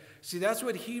dead. See, that's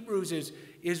what Hebrews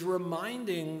is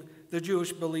reminding the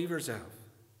Jewish believers of.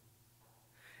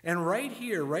 And right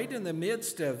here, right in the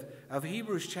midst of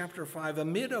Hebrews chapter 5,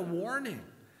 amid a warning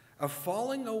of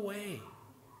falling away,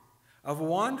 of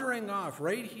wandering off,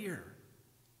 right here,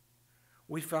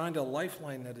 we find a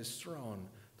lifeline that is thrown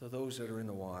to those that are in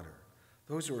the water,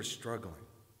 those who are struggling,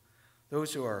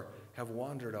 those who have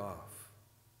wandered off,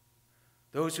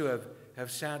 those who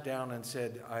have sat down and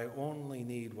said, I only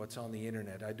need what's on the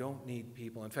internet. I don't need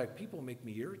people. In fact, people make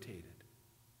me irritated.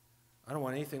 I don't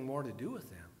want anything more to do with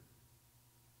them.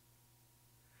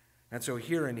 And so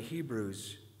here in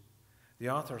Hebrews, the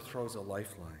author throws a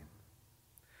lifeline.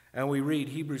 And we read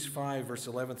Hebrews 5, verse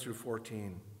 11 through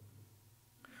 14.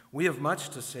 We have much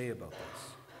to say about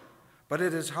this, but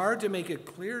it is hard to make it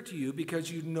clear to you because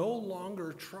you no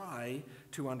longer try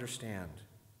to understand.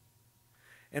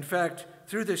 In fact,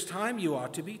 through this time you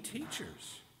ought to be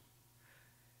teachers.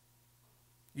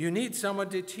 You need someone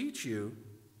to teach you.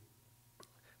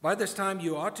 By this time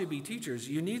you ought to be teachers.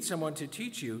 You need someone to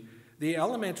teach you the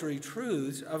elementary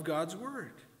truths of God's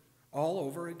Word all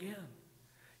over again.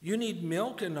 You need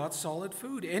milk and not solid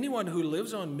food. Anyone who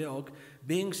lives on milk,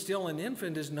 being still an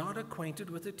infant, is not acquainted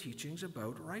with the teachings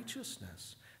about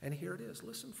righteousness. And here it is.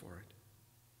 Listen for it.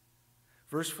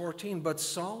 Verse 14, but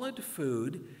solid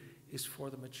food is for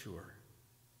the mature.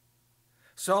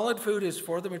 Solid food is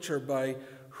for the mature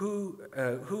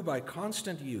who by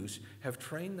constant use have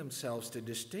trained themselves to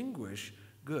distinguish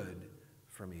good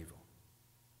from evil.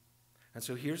 And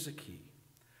so here's the key.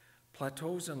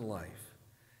 Plateaus in life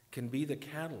can be the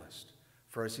catalyst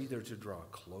for us either to draw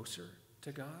closer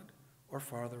to God or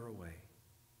farther away.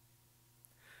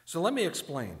 So let me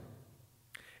explain.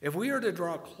 If we are to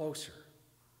draw closer,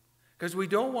 because we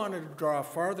don't want to draw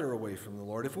farther away from the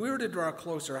Lord, if we were to draw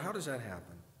closer, how does that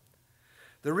happen?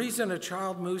 The reason a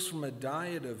child moves from a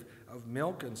diet of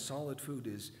milk and solid food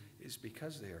is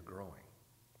because they are growing.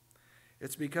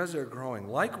 It's because they're growing.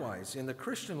 Likewise, in the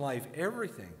Christian life,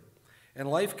 everything in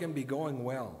life can be going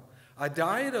well. A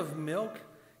diet of milk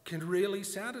can really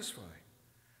satisfy,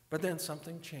 but then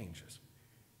something changes.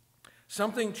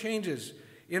 Something changes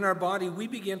in our body. We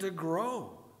begin to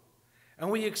grow, and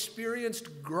we experience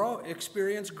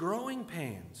growing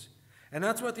pains. And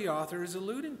that's what the author is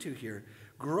alluding to here.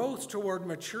 Growth toward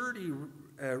maturity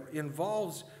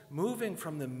involves moving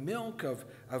from the milk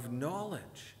of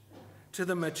knowledge to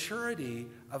the maturity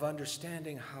of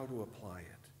understanding how to apply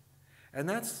it. And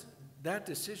that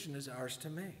decision is ours to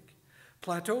make.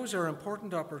 Plateaus are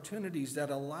important opportunities that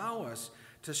allow us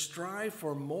to strive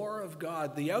for more of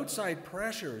God. The outside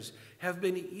pressures have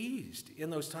been eased in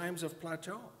those times of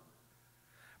plateau.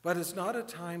 But it's not a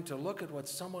time to look at what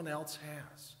someone else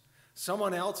has,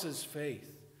 someone else's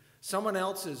faith, someone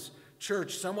else's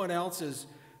church, someone else's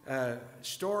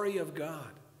story of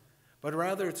God. But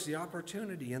rather, it's the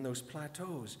opportunity in those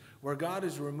plateaus where God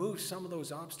has removed some of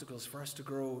those obstacles for us to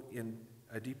grow in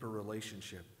a deeper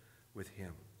relationship with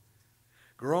Him.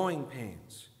 Growing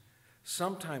pains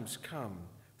sometimes come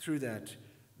through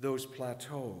those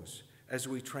plateaus as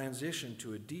we transition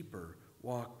to a deeper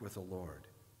walk with the Lord.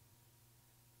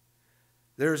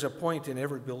 There's a point in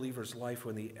every believer's life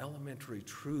when the elementary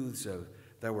truths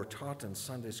that were taught in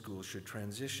Sunday school should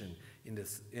transition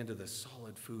into the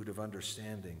solid food of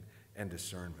understanding and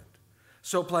discernment.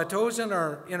 So plateaus in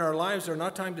our lives are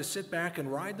not time to sit back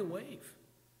and ride the wave,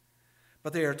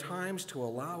 but they are times to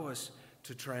allow us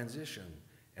to transition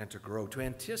and to grow, to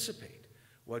anticipate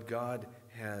what God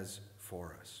has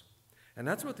for us. And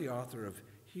that's what the author of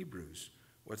Hebrews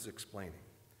was explaining.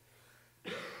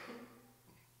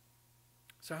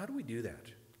 So how do we do that?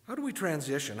 How do we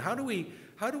transition? How do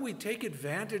we take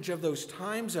advantage of those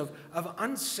times of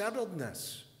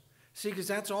unsettledness? See, because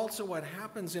that's also what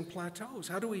happens in plateaus.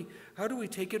 How do we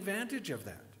take advantage of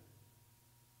that?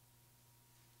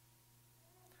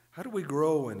 How do we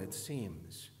grow when it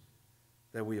seems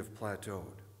that we have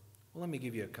plateaued? Well, let me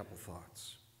give you a couple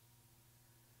thoughts.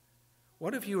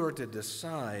 What if you were to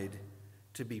decide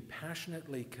to be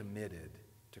passionately committed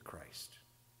to Christ?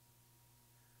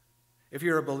 If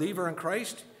you're a believer in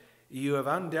Christ, you have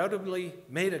undoubtedly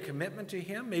made a commitment to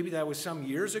Him. Maybe that was some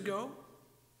years ago.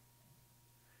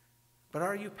 But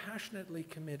are you passionately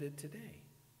committed today?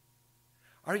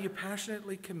 Are you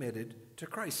passionately committed to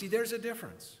Christ? See, there's a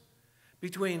difference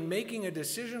between making a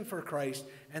decision for Christ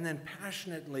and then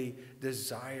passionately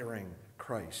desiring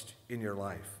Christ in your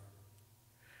life.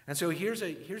 And so here's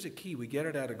a key. We get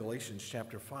it out of Galatians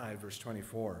chapter 5, verse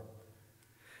 24.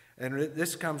 And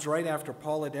this comes right after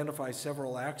Paul identifies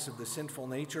several acts of the sinful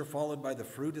nature, followed by the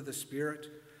fruit of the Spirit: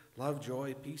 love,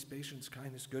 joy, peace, patience,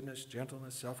 kindness, goodness,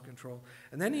 gentleness, self-control.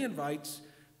 And then he invites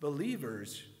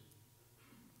believers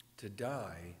to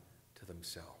die to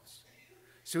themselves.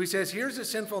 So he says, here's the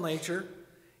sinful nature,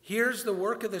 here's the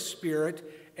work of the Spirit,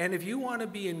 and if you want to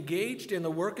be engaged in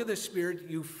the work of the Spirit,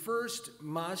 you first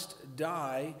must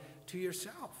die to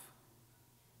yourself.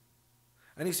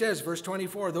 And he says, verse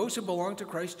 24, those who belong to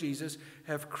Christ Jesus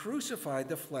have crucified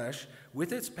the flesh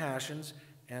with its passions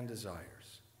and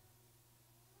desires.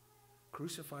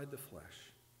 Crucified the flesh.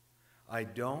 I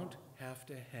don't have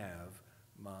to have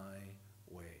my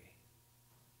way.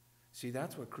 See,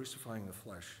 that's what crucifying the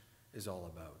flesh is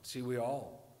all about. See, we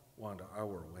all want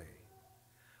our way.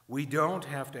 We don't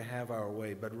have to have our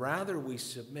way, but rather we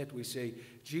submit. We say,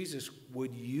 Jesus,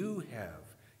 would you have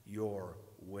your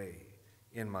way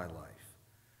in my life?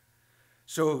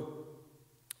 So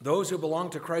those who belong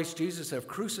to Christ Jesus have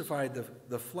crucified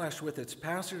the flesh with its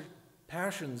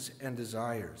passions and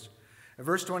desires. And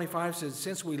verse 25 says,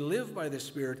 since we live by the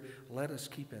Spirit, let us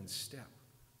keep in step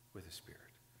with the Spirit.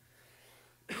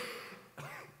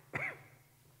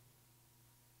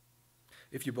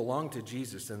 If you belong to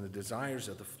Jesus, then the desires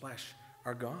of the flesh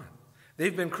are gone.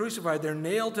 They've been crucified. They're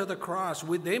nailed to the cross.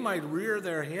 They might rear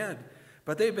their head,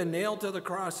 but they've been nailed to the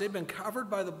cross. They've been covered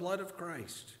by the blood of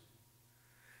Christ.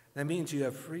 That means you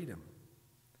have freedom.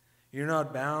 You're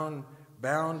not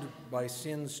bound by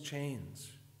sin's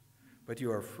chains, but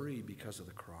you are free because of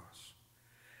the cross.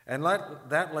 And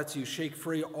that lets you shake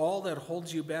free all that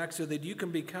holds you back so that you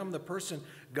can become the person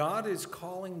God is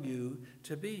calling you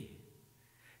to be.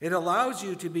 It allows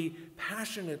you to be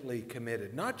passionately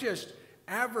committed, not just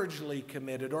averagely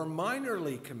committed or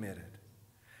minorly committed.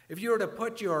 If you were to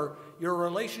put your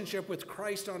relationship with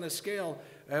Christ on a scale,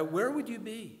 where would you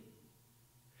be?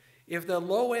 If the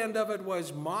low end of it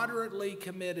was moderately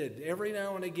committed, every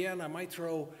now and again I might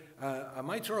throw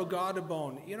God a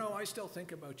bone. You know, I still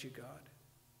think about you, God.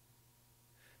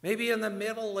 Maybe in the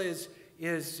middle is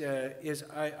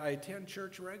I attend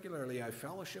church regularly. I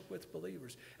fellowship with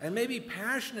believers. And maybe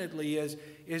passionately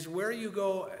is where you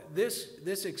go,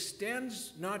 this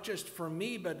extends not just for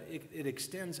me, but it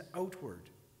extends outward.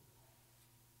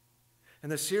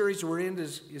 And the series we're in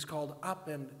is called Up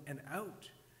and Out.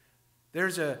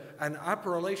 There's an up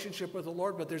relationship with the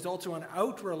Lord, but there's also an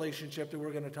out relationship that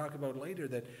we're going to talk about later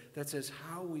that says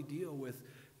how we deal with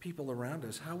people around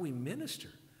us, how we minister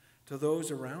to those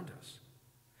around us.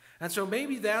 And so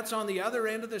maybe that's on the other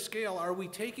end of the scale. Are we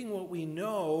taking what we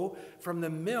know from the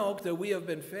milk that we have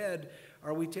been fed?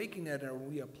 Are we taking that and are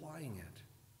we applying it?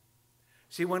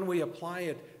 See, when we apply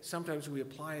it, sometimes we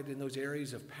apply it in those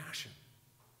areas of passion.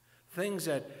 Things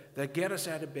that get us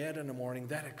out of bed in the morning,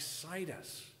 that excite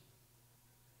us.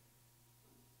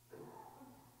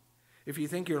 If you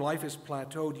think your life is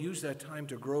plateaued, use that time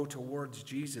to grow towards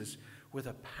Jesus with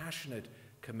a passionate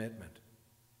commitment.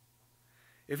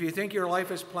 If you think your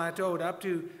life is plateaued up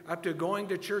to going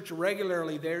to church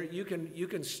regularly, there you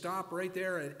can stop right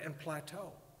there and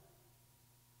plateau.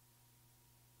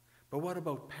 But what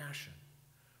about passion?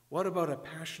 What about a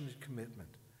passionate commitment?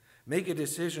 Make a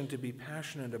decision to be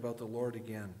passionate about the Lord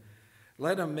again.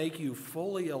 Let him make you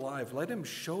fully alive. Let him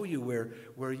show you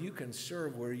where you can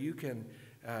serve, where you can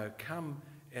come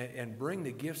and bring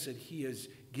the gifts that he has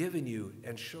given you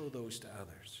and show those to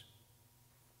others.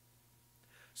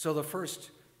 So the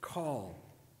first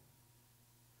call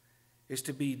is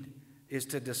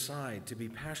to decide to be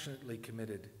passionately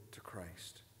committed to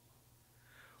Christ.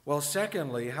 Well,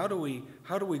 secondly, how do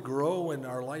we grow when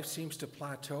our life seems to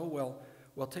plateau?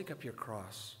 Well, take up your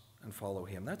cross and follow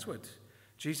him. That's what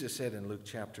Jesus said in Luke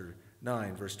chapter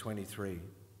 9, verse 23.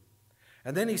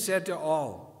 And then he said to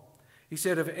all, he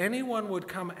said, if anyone would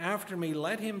come after me,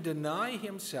 let him deny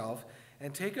himself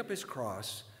and take up his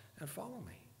cross and follow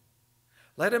me.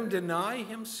 Let him deny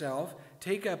himself,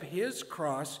 take up his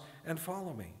cross, and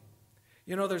follow me.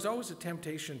 You know, there's always a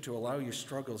temptation to allow your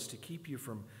struggles to keep you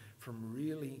from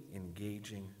really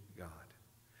engaging God.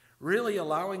 Really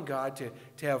allowing God to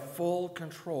have full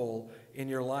control in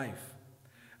your life.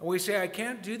 And we say, I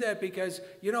can't do that because,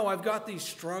 you know, I've got these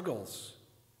struggles.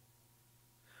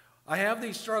 I have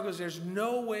these struggles. There's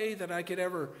no way that I could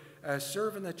ever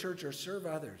serve in the church or serve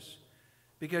others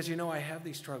because, you know, I have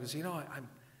these struggles. You know,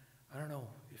 I don't know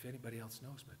if anybody else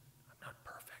knows, but I'm not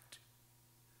perfect.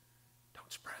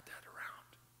 Don't spread that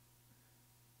around.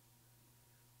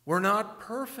 We're not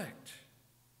perfect.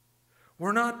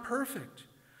 We're not perfect.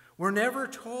 We're never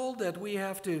told that we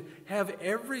have to have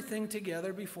everything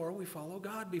together before we follow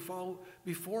God,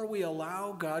 before we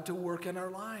allow God to work in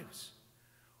our lives.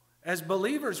 As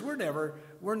believers, we're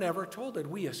never told that.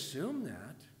 We assume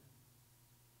that.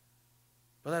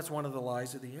 But that's one of the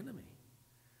lies of the enemy.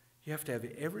 You have to have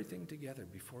everything together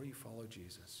before you follow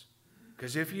Jesus.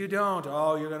 Because if you don't,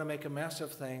 you're going to make a mess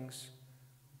of things.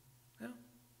 Well,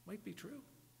 might be true.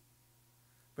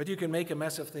 But you can make a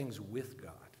mess of things with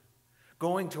God,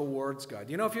 going towards God.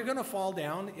 You know, if you're going to fall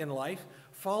down in life,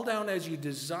 fall down as you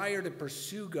desire to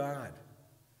pursue God,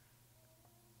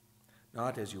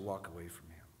 not as you walk away from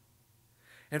him.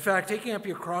 In fact, taking up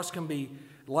your cross can be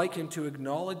likened to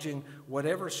acknowledging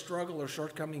whatever struggle or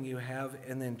shortcoming you have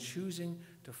and then choosing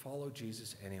to follow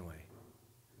Jesus anyway.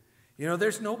 You know,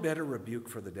 there's no better rebuke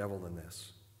for the devil than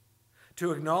this.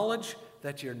 To acknowledge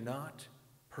that you're not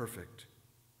perfect.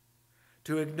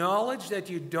 To acknowledge that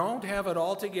you don't have it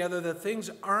all together, that things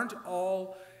aren't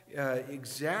all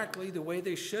exactly the way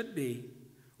they should be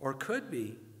or could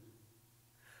be.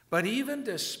 But even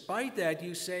despite that,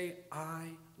 you say,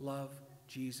 I love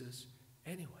Jesus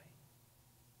anyway.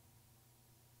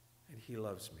 And he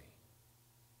loves me.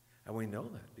 And we know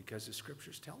that because the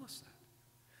scriptures tell us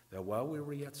that while we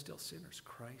were yet still sinners,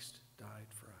 Christ died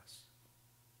for us.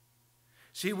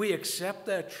 See, we accept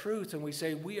that truth and we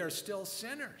say, we are still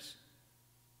sinners.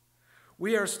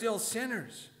 We are still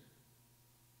sinners.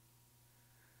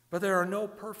 But there are no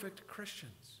perfect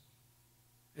Christians.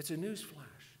 It's a newsflash.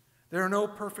 There are no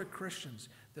perfect Christians.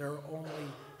 There are only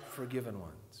forgiven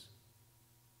ones.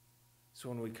 So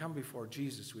when we come before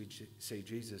Jesus, we say,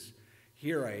 Jesus,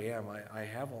 here I am. I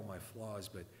have all my flaws,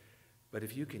 but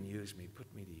if you can use me,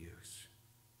 put me to use.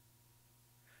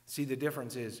 See, the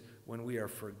difference is when we are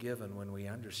forgiven, when we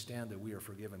understand that we are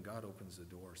forgiven, God opens the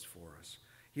doors for us.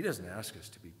 He doesn't ask us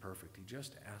to be perfect. He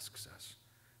just asks us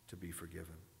to be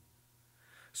forgiven.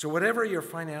 So whatever your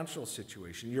financial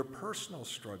situation, your personal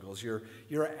struggles, your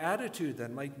attitude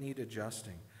that might need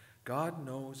adjusting, God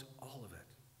knows all of it.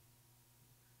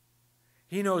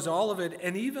 He knows all of it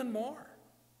and even more.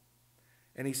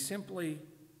 And he simply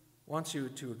wants you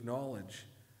to acknowledge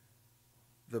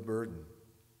the burden.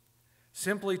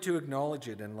 Simply to acknowledge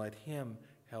it and let him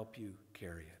help you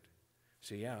carry it.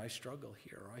 So yeah, I struggle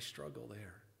here, I struggle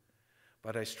there.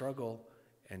 But I struggle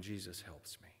and Jesus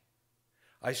helps me.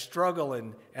 I struggle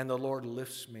and the Lord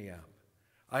lifts me up.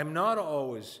 I'm not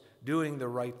always doing the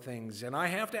right things and I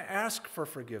have to ask for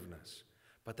forgiveness.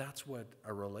 But that's what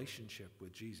a relationship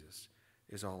with Jesus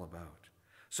is all about.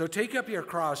 So take up your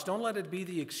cross. Don't let it be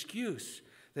the excuse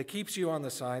that keeps you on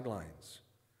the sidelines.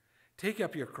 Take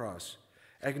up your cross.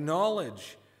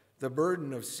 Acknowledge the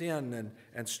burden of sin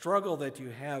and struggle that you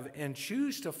have and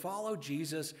choose to follow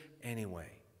Jesus anyway.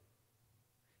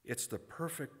 It's the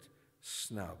perfect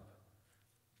snub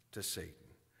to Satan.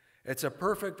 It's a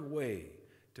perfect way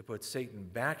to put Satan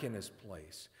back in his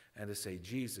place and to say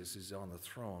Jesus is on the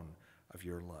throne of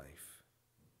your life.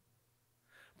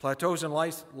 Plateaus in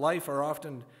life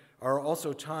are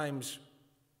also times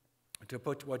to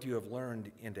put what you have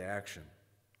learned into action.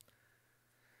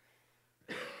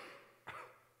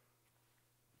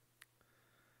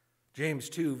 James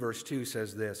 2, verse 2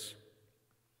 says this,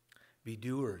 be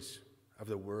doers of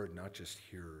the word, not just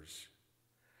hearers.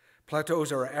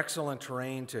 Plateaus are excellent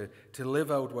terrain to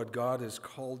live out what God has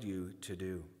called you to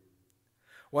do.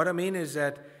 What I mean is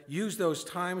that use those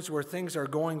times where things are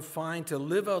going fine to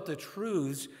live out the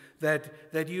truths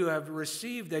that you have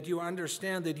received, that you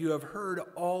understand, that you have heard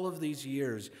all of these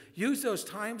years. Use those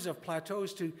times of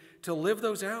plateaus to live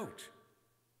those out.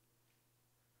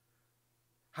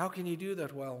 How can you do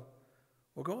that? Well,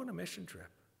 go on a mission trip.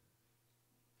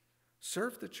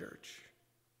 Serve the church.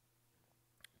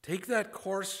 Take that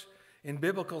course in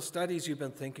biblical studies you've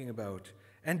been thinking about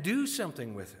and do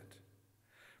something with it.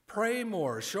 Pray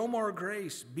more, show more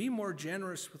grace, be more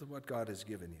generous with what God has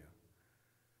given you.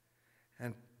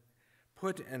 And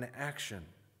put an action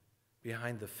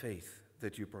behind the faith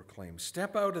that you proclaim.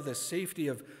 Step out of the safety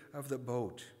of the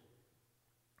boat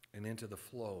and into the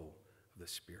flow of the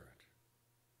Spirit.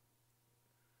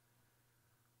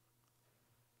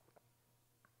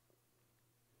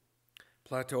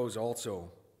 Plateaus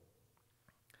also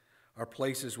are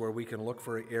places where we can look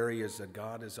for areas that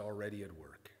God is already at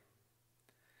work.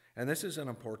 And this is an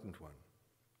important one.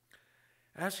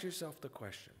 Ask yourself the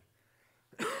question,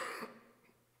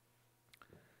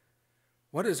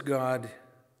 what is God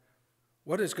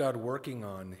working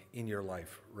on in your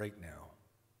life right now?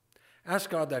 Ask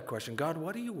God that question. God,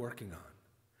 what are you working on?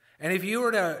 And if you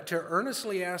were to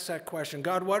earnestly ask that question,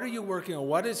 God, what are you working on?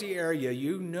 What is the area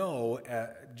you know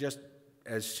just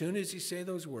as soon as you say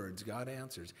those words, God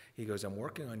answers. He goes, I'm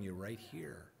working on you right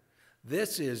here.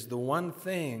 This is the one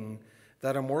thing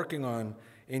that I'm working on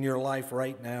in your life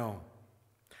right now.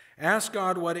 Ask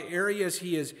God what areas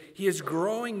He is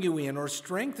growing you in or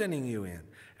strengthening you in.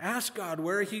 Ask God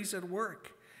where He's at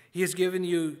work. Has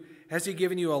He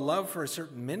given you a love for a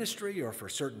certain ministry or for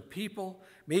certain people?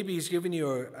 Maybe He's given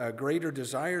you a greater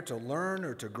desire to learn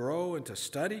or to grow and to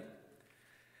study.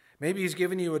 Maybe He's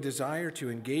given you a desire to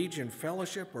engage in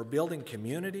fellowship or building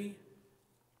community.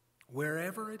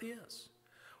 Wherever it is.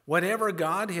 Whatever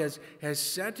God has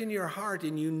set in your heart,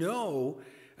 and you know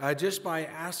just by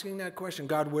asking that question,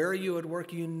 God, where are you at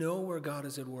work? You know where God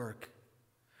is at work.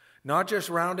 Not just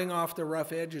rounding off the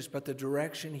rough edges, but the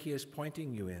direction He is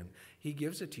pointing you in. He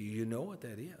gives it to you. You know what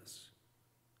that is.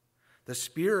 The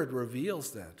Spirit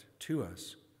reveals that to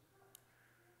us.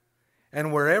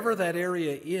 And wherever that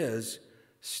area is,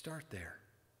 start there.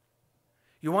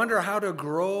 You wonder how to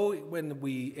grow when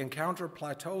we encounter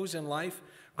plateaus in life.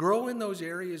 Grow in those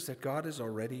areas that God is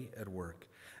already at work.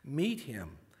 Meet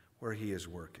him where he is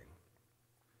working.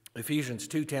 Ephesians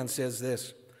 2:10 says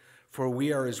this, "For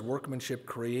we are his workmanship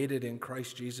created in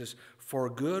Christ Jesus for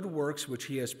good works which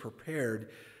he has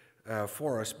prepared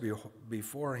for us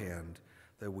beforehand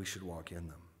that we should walk in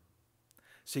them."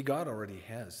 See, God already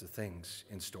has the things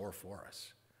in store for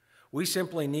us. We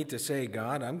simply need to say,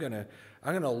 God, I'm going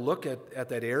to look at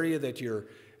that area that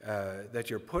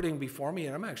you're putting before me,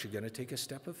 and I'm actually going to take a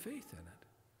step of faith in it.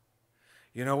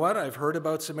 You know what? I've heard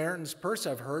about Samaritan's Purse.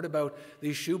 I've heard about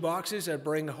these shoe boxes that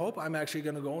bring hope. I'm actually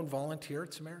going to go and volunteer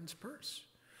at Samaritan's Purse.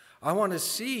 I want to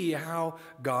see how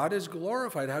God is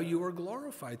glorified, how you are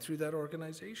glorified through that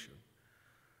organization.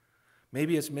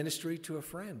 Maybe it's ministry to a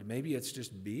friend. Maybe it's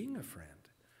just being a friend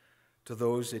to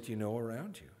those that you know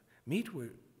around you.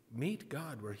 Meet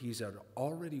God where he's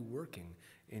already working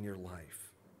in your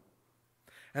life.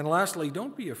 And lastly,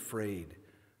 don't be afraid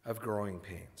of growing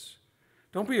pains.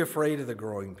 Don't be afraid of the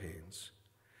growing pains.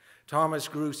 Thomas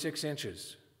grew 6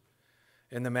 inches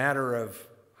in the matter of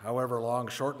however long,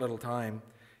 short little time.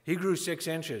 He grew 6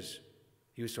 inches.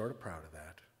 He was sort of proud of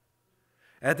that.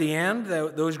 At the end,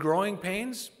 those growing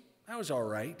pains, that was all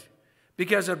right,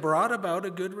 because it brought about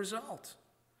a good result.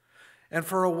 And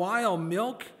for a while,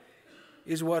 milk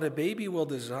is what a baby will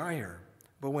desire,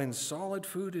 but when solid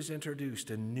food is introduced,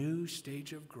 a new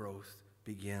stage of growth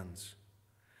begins.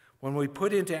 When we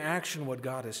put into action what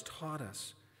God has taught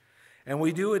us, and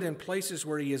we do it in places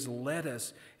where he has led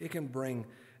us, it can bring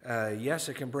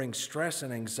stress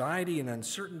and anxiety and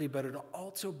uncertainty, but it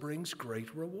also brings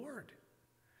great reward.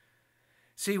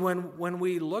 See, when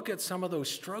we look at some of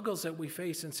those struggles that we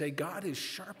face and say, God is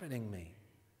sharpening me,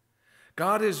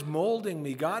 God is molding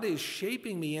me, God is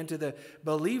shaping me into the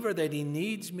believer that he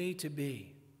needs me to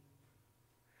be.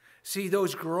 See,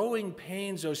 those growing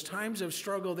pains, those times of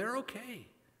struggle, they're okay.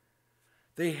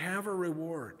 They have a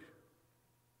reward.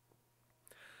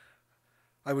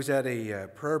 I was at a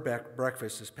prayer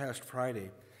breakfast this past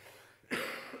Friday,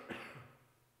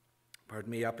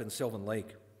 up in Sylvan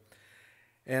Lake.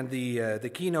 And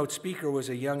the keynote speaker was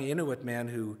a young Inuit man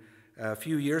who a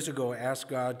few years ago asked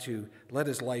God to let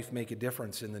his life make a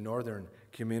difference in the northern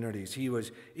communities. He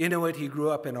was Inuit. He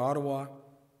grew up in Ottawa.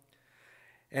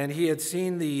 And he had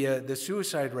seen the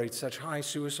suicide rates, such high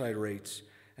suicide rates,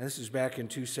 and this is back in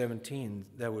 2017,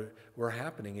 that were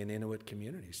happening in Inuit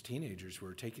communities. Teenagers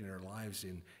were taking their lives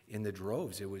in the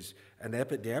droves. It was an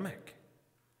epidemic.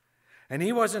 And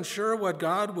he wasn't sure what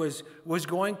God was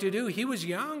going to do. He was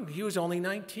young. He was only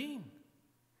 19.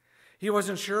 He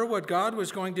wasn't sure what God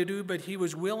was going to do, but he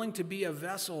was willing to be a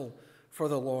vessel for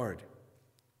the Lord.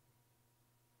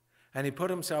 And he put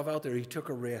himself out there. He took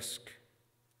a risk.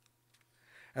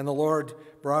 And the Lord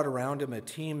brought around him a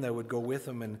team that would go with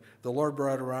him, and the Lord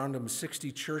brought around him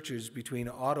 60 churches between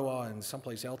Ottawa and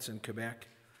someplace else in Quebec,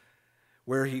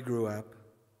 where he grew up.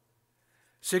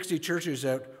 60 churches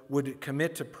that would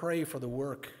commit to pray for the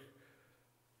work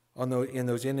in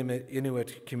those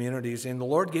Inuit communities. And the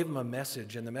Lord gave him a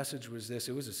message, and the message was this.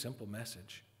 It was a simple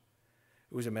message.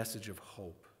 It was a message of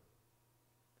hope.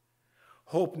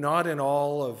 Hope not in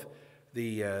all of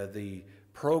the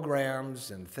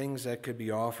programs and things that could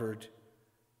be offered,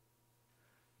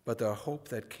 but the hope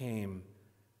that came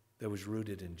that was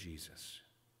rooted in Jesus.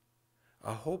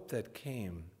 A hope that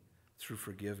came through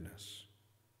forgiveness.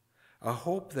 A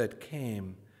hope that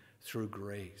came through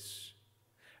grace.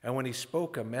 And when he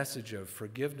spoke a message of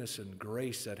forgiveness and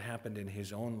grace that happened in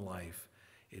his own life,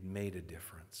 it made a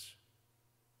difference.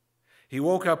 He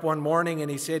woke up one morning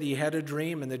and he said he had a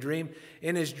dream, and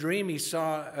in his dream he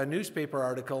saw a newspaper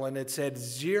article, and it said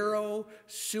 0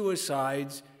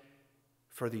 suicides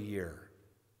for the year.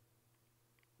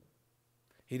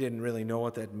 He didn't really know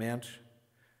what that meant.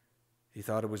 He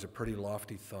thought it was a pretty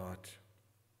lofty thought.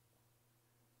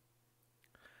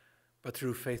 But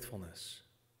through faithfulness,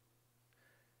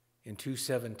 in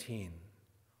 2017,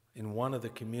 in one of the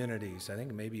communities, I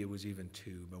think maybe it was even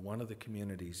 2, but one of the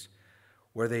communities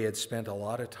where they had spent a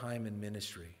lot of time in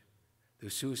ministry, the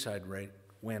suicide rate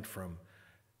went from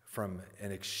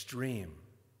an extreme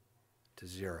to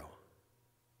 0.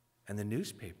 And the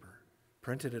newspaper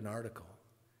printed an article,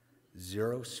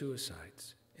 0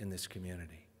 suicides in this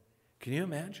community. Can you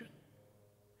imagine?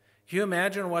 Can you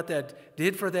imagine what that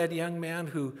did for that young man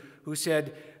who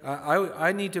said,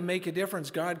 I need to make a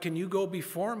difference. God, can you go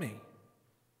before me?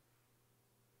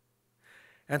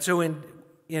 And so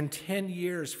in 10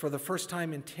 years, for the first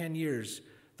time in 10 years,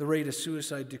 the rate of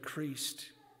suicide decreased.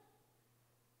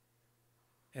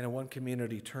 And in one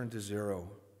community turned to 0.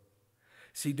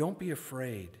 See, don't be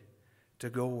afraid to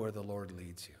go where the Lord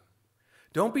leads you.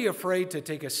 Don't be afraid to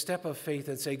take a step of faith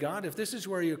and say, God, if this is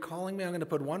where you're calling me, I'm going to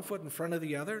put one foot in front of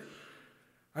the other.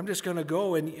 I'm just going to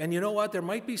go. And you know what? There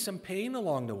might be some pain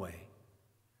along the way.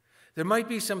 There might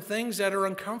be some things that are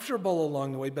uncomfortable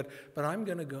along the way, but I'm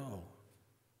going to go.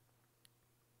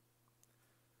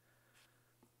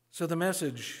 So the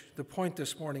message, the point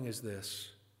this morning is this.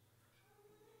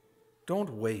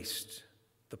 Don't waste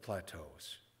the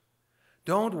plateaus.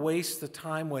 Don't waste the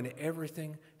time when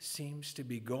everything seems to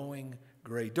be going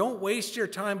great. Don't waste your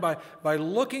time by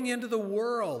looking into the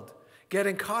world,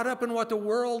 getting caught up in what the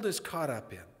world is caught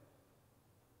up in.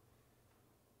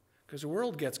 Because the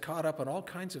world gets caught up in all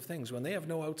kinds of things when they have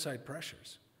no outside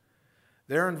pressures.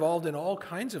 They're involved in all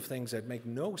kinds of things that make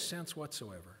no sense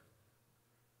whatsoever.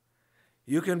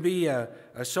 You can be a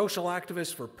social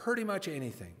activist for pretty much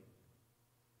anything.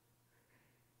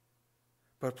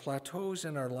 But plateaus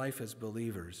in our life as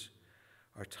believers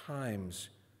are times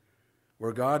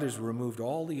where God has removed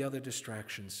all the other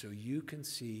distractions so you can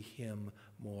see Him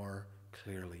more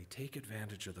clearly. Take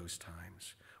advantage of those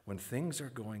times when things are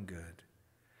going good,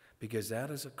 because that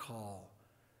is a call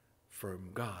from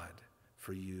God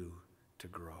for you to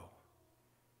grow.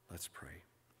 Let's pray.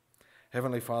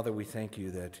 Heavenly Father, we thank you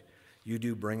that you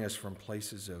do bring us from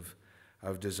places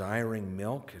of desiring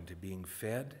milk and to being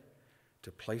fed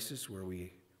to places where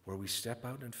we step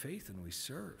out in faith and we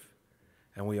serve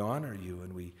and we honor you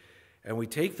and we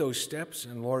take those steps.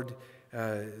 And Lord,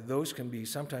 those can be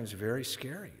sometimes very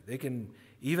scary. They can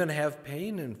even have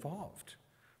pain involved.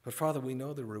 But Father, we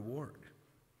know the reward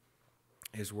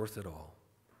is worth it all.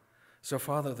 So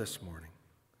Father, this morning,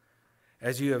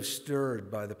 as you have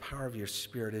stirred by the power of your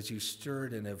Spirit, as you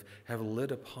stirred and have lit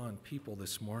upon people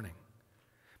this morning,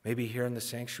 maybe here in the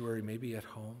sanctuary, maybe at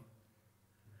home,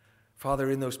 Father,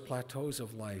 in those plateaus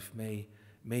of life, may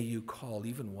you call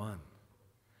even one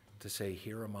to say,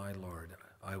 here am I, Lord,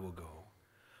 I will go.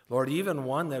 Lord, even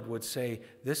one that would say,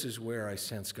 this is where I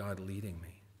sense God leading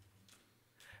me.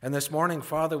 And this morning,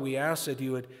 Father, we ask that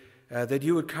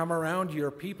you would come around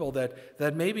your people,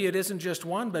 that maybe it isn't just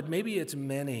one, but maybe it's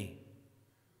many,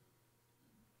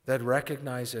 that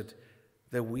recognize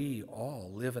that we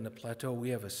all live in a plateau. We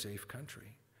have a safe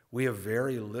country. We have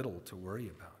very little to worry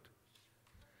about.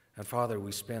 And Father,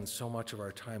 we spend so much of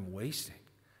our time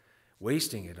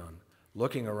wasting it on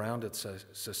looking around at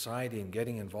society and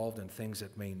getting involved in things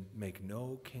that may make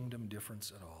no kingdom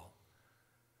difference at all.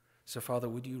 So Father,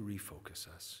 would you refocus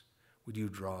us? Would you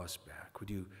draw us back?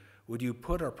 Would you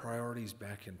put our priorities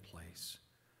back in place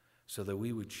so that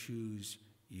we would choose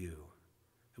you,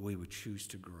 that we would choose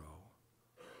to grow,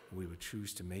 we would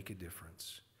choose to make a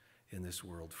difference in this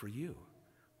world for you?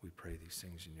 We pray these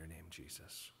things in your name,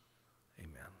 Jesus.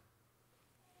 Amen.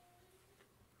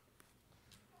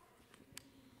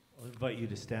 I'll invite you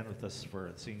to stand with us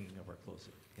for the singing of our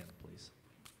closing again, please.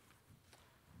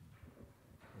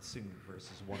 Let's sing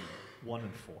verses 1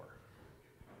 and 4.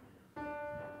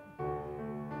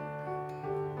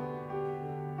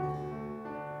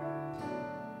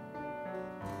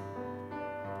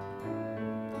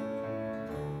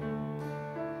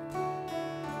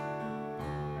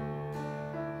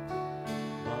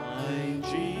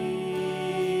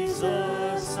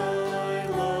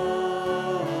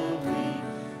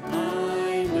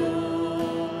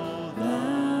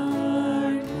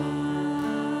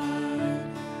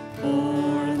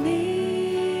 For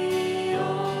me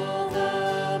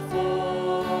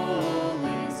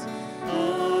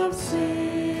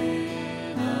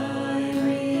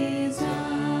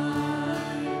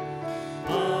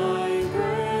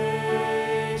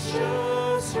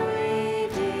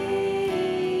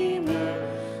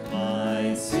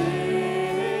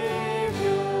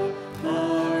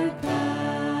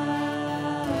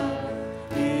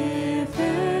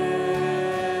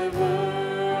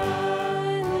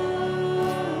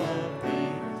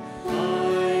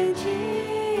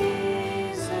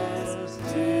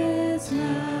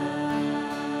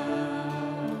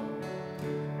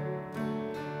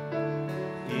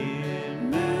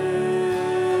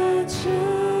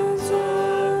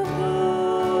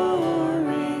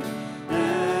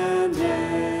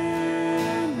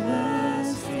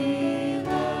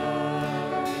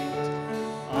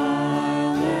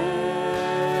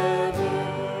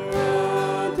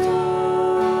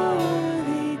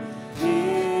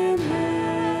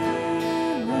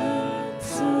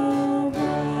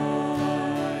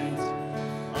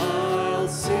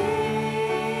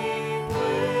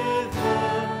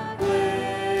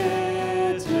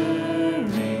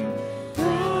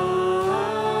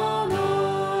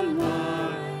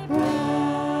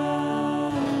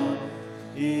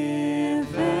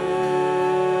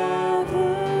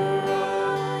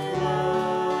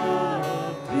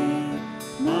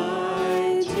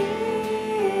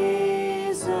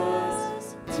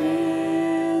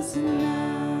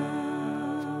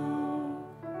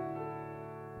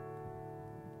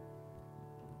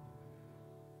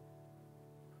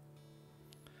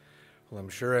Well, I'm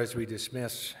sure as we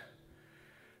dismiss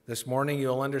this morning,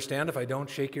 you'll understand if I don't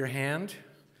shake your hand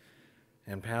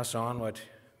and pass on what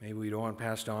maybe we don't want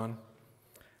passed on.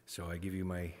 So I give you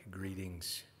my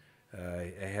greetings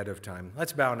ahead of time.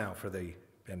 Let's bow now for the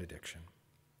benediction.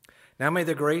 Now may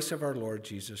the grace of our Lord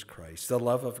Jesus Christ, the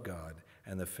love of God,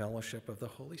 and the fellowship of the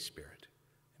Holy Spirit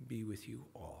be with you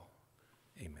all.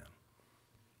 Amen.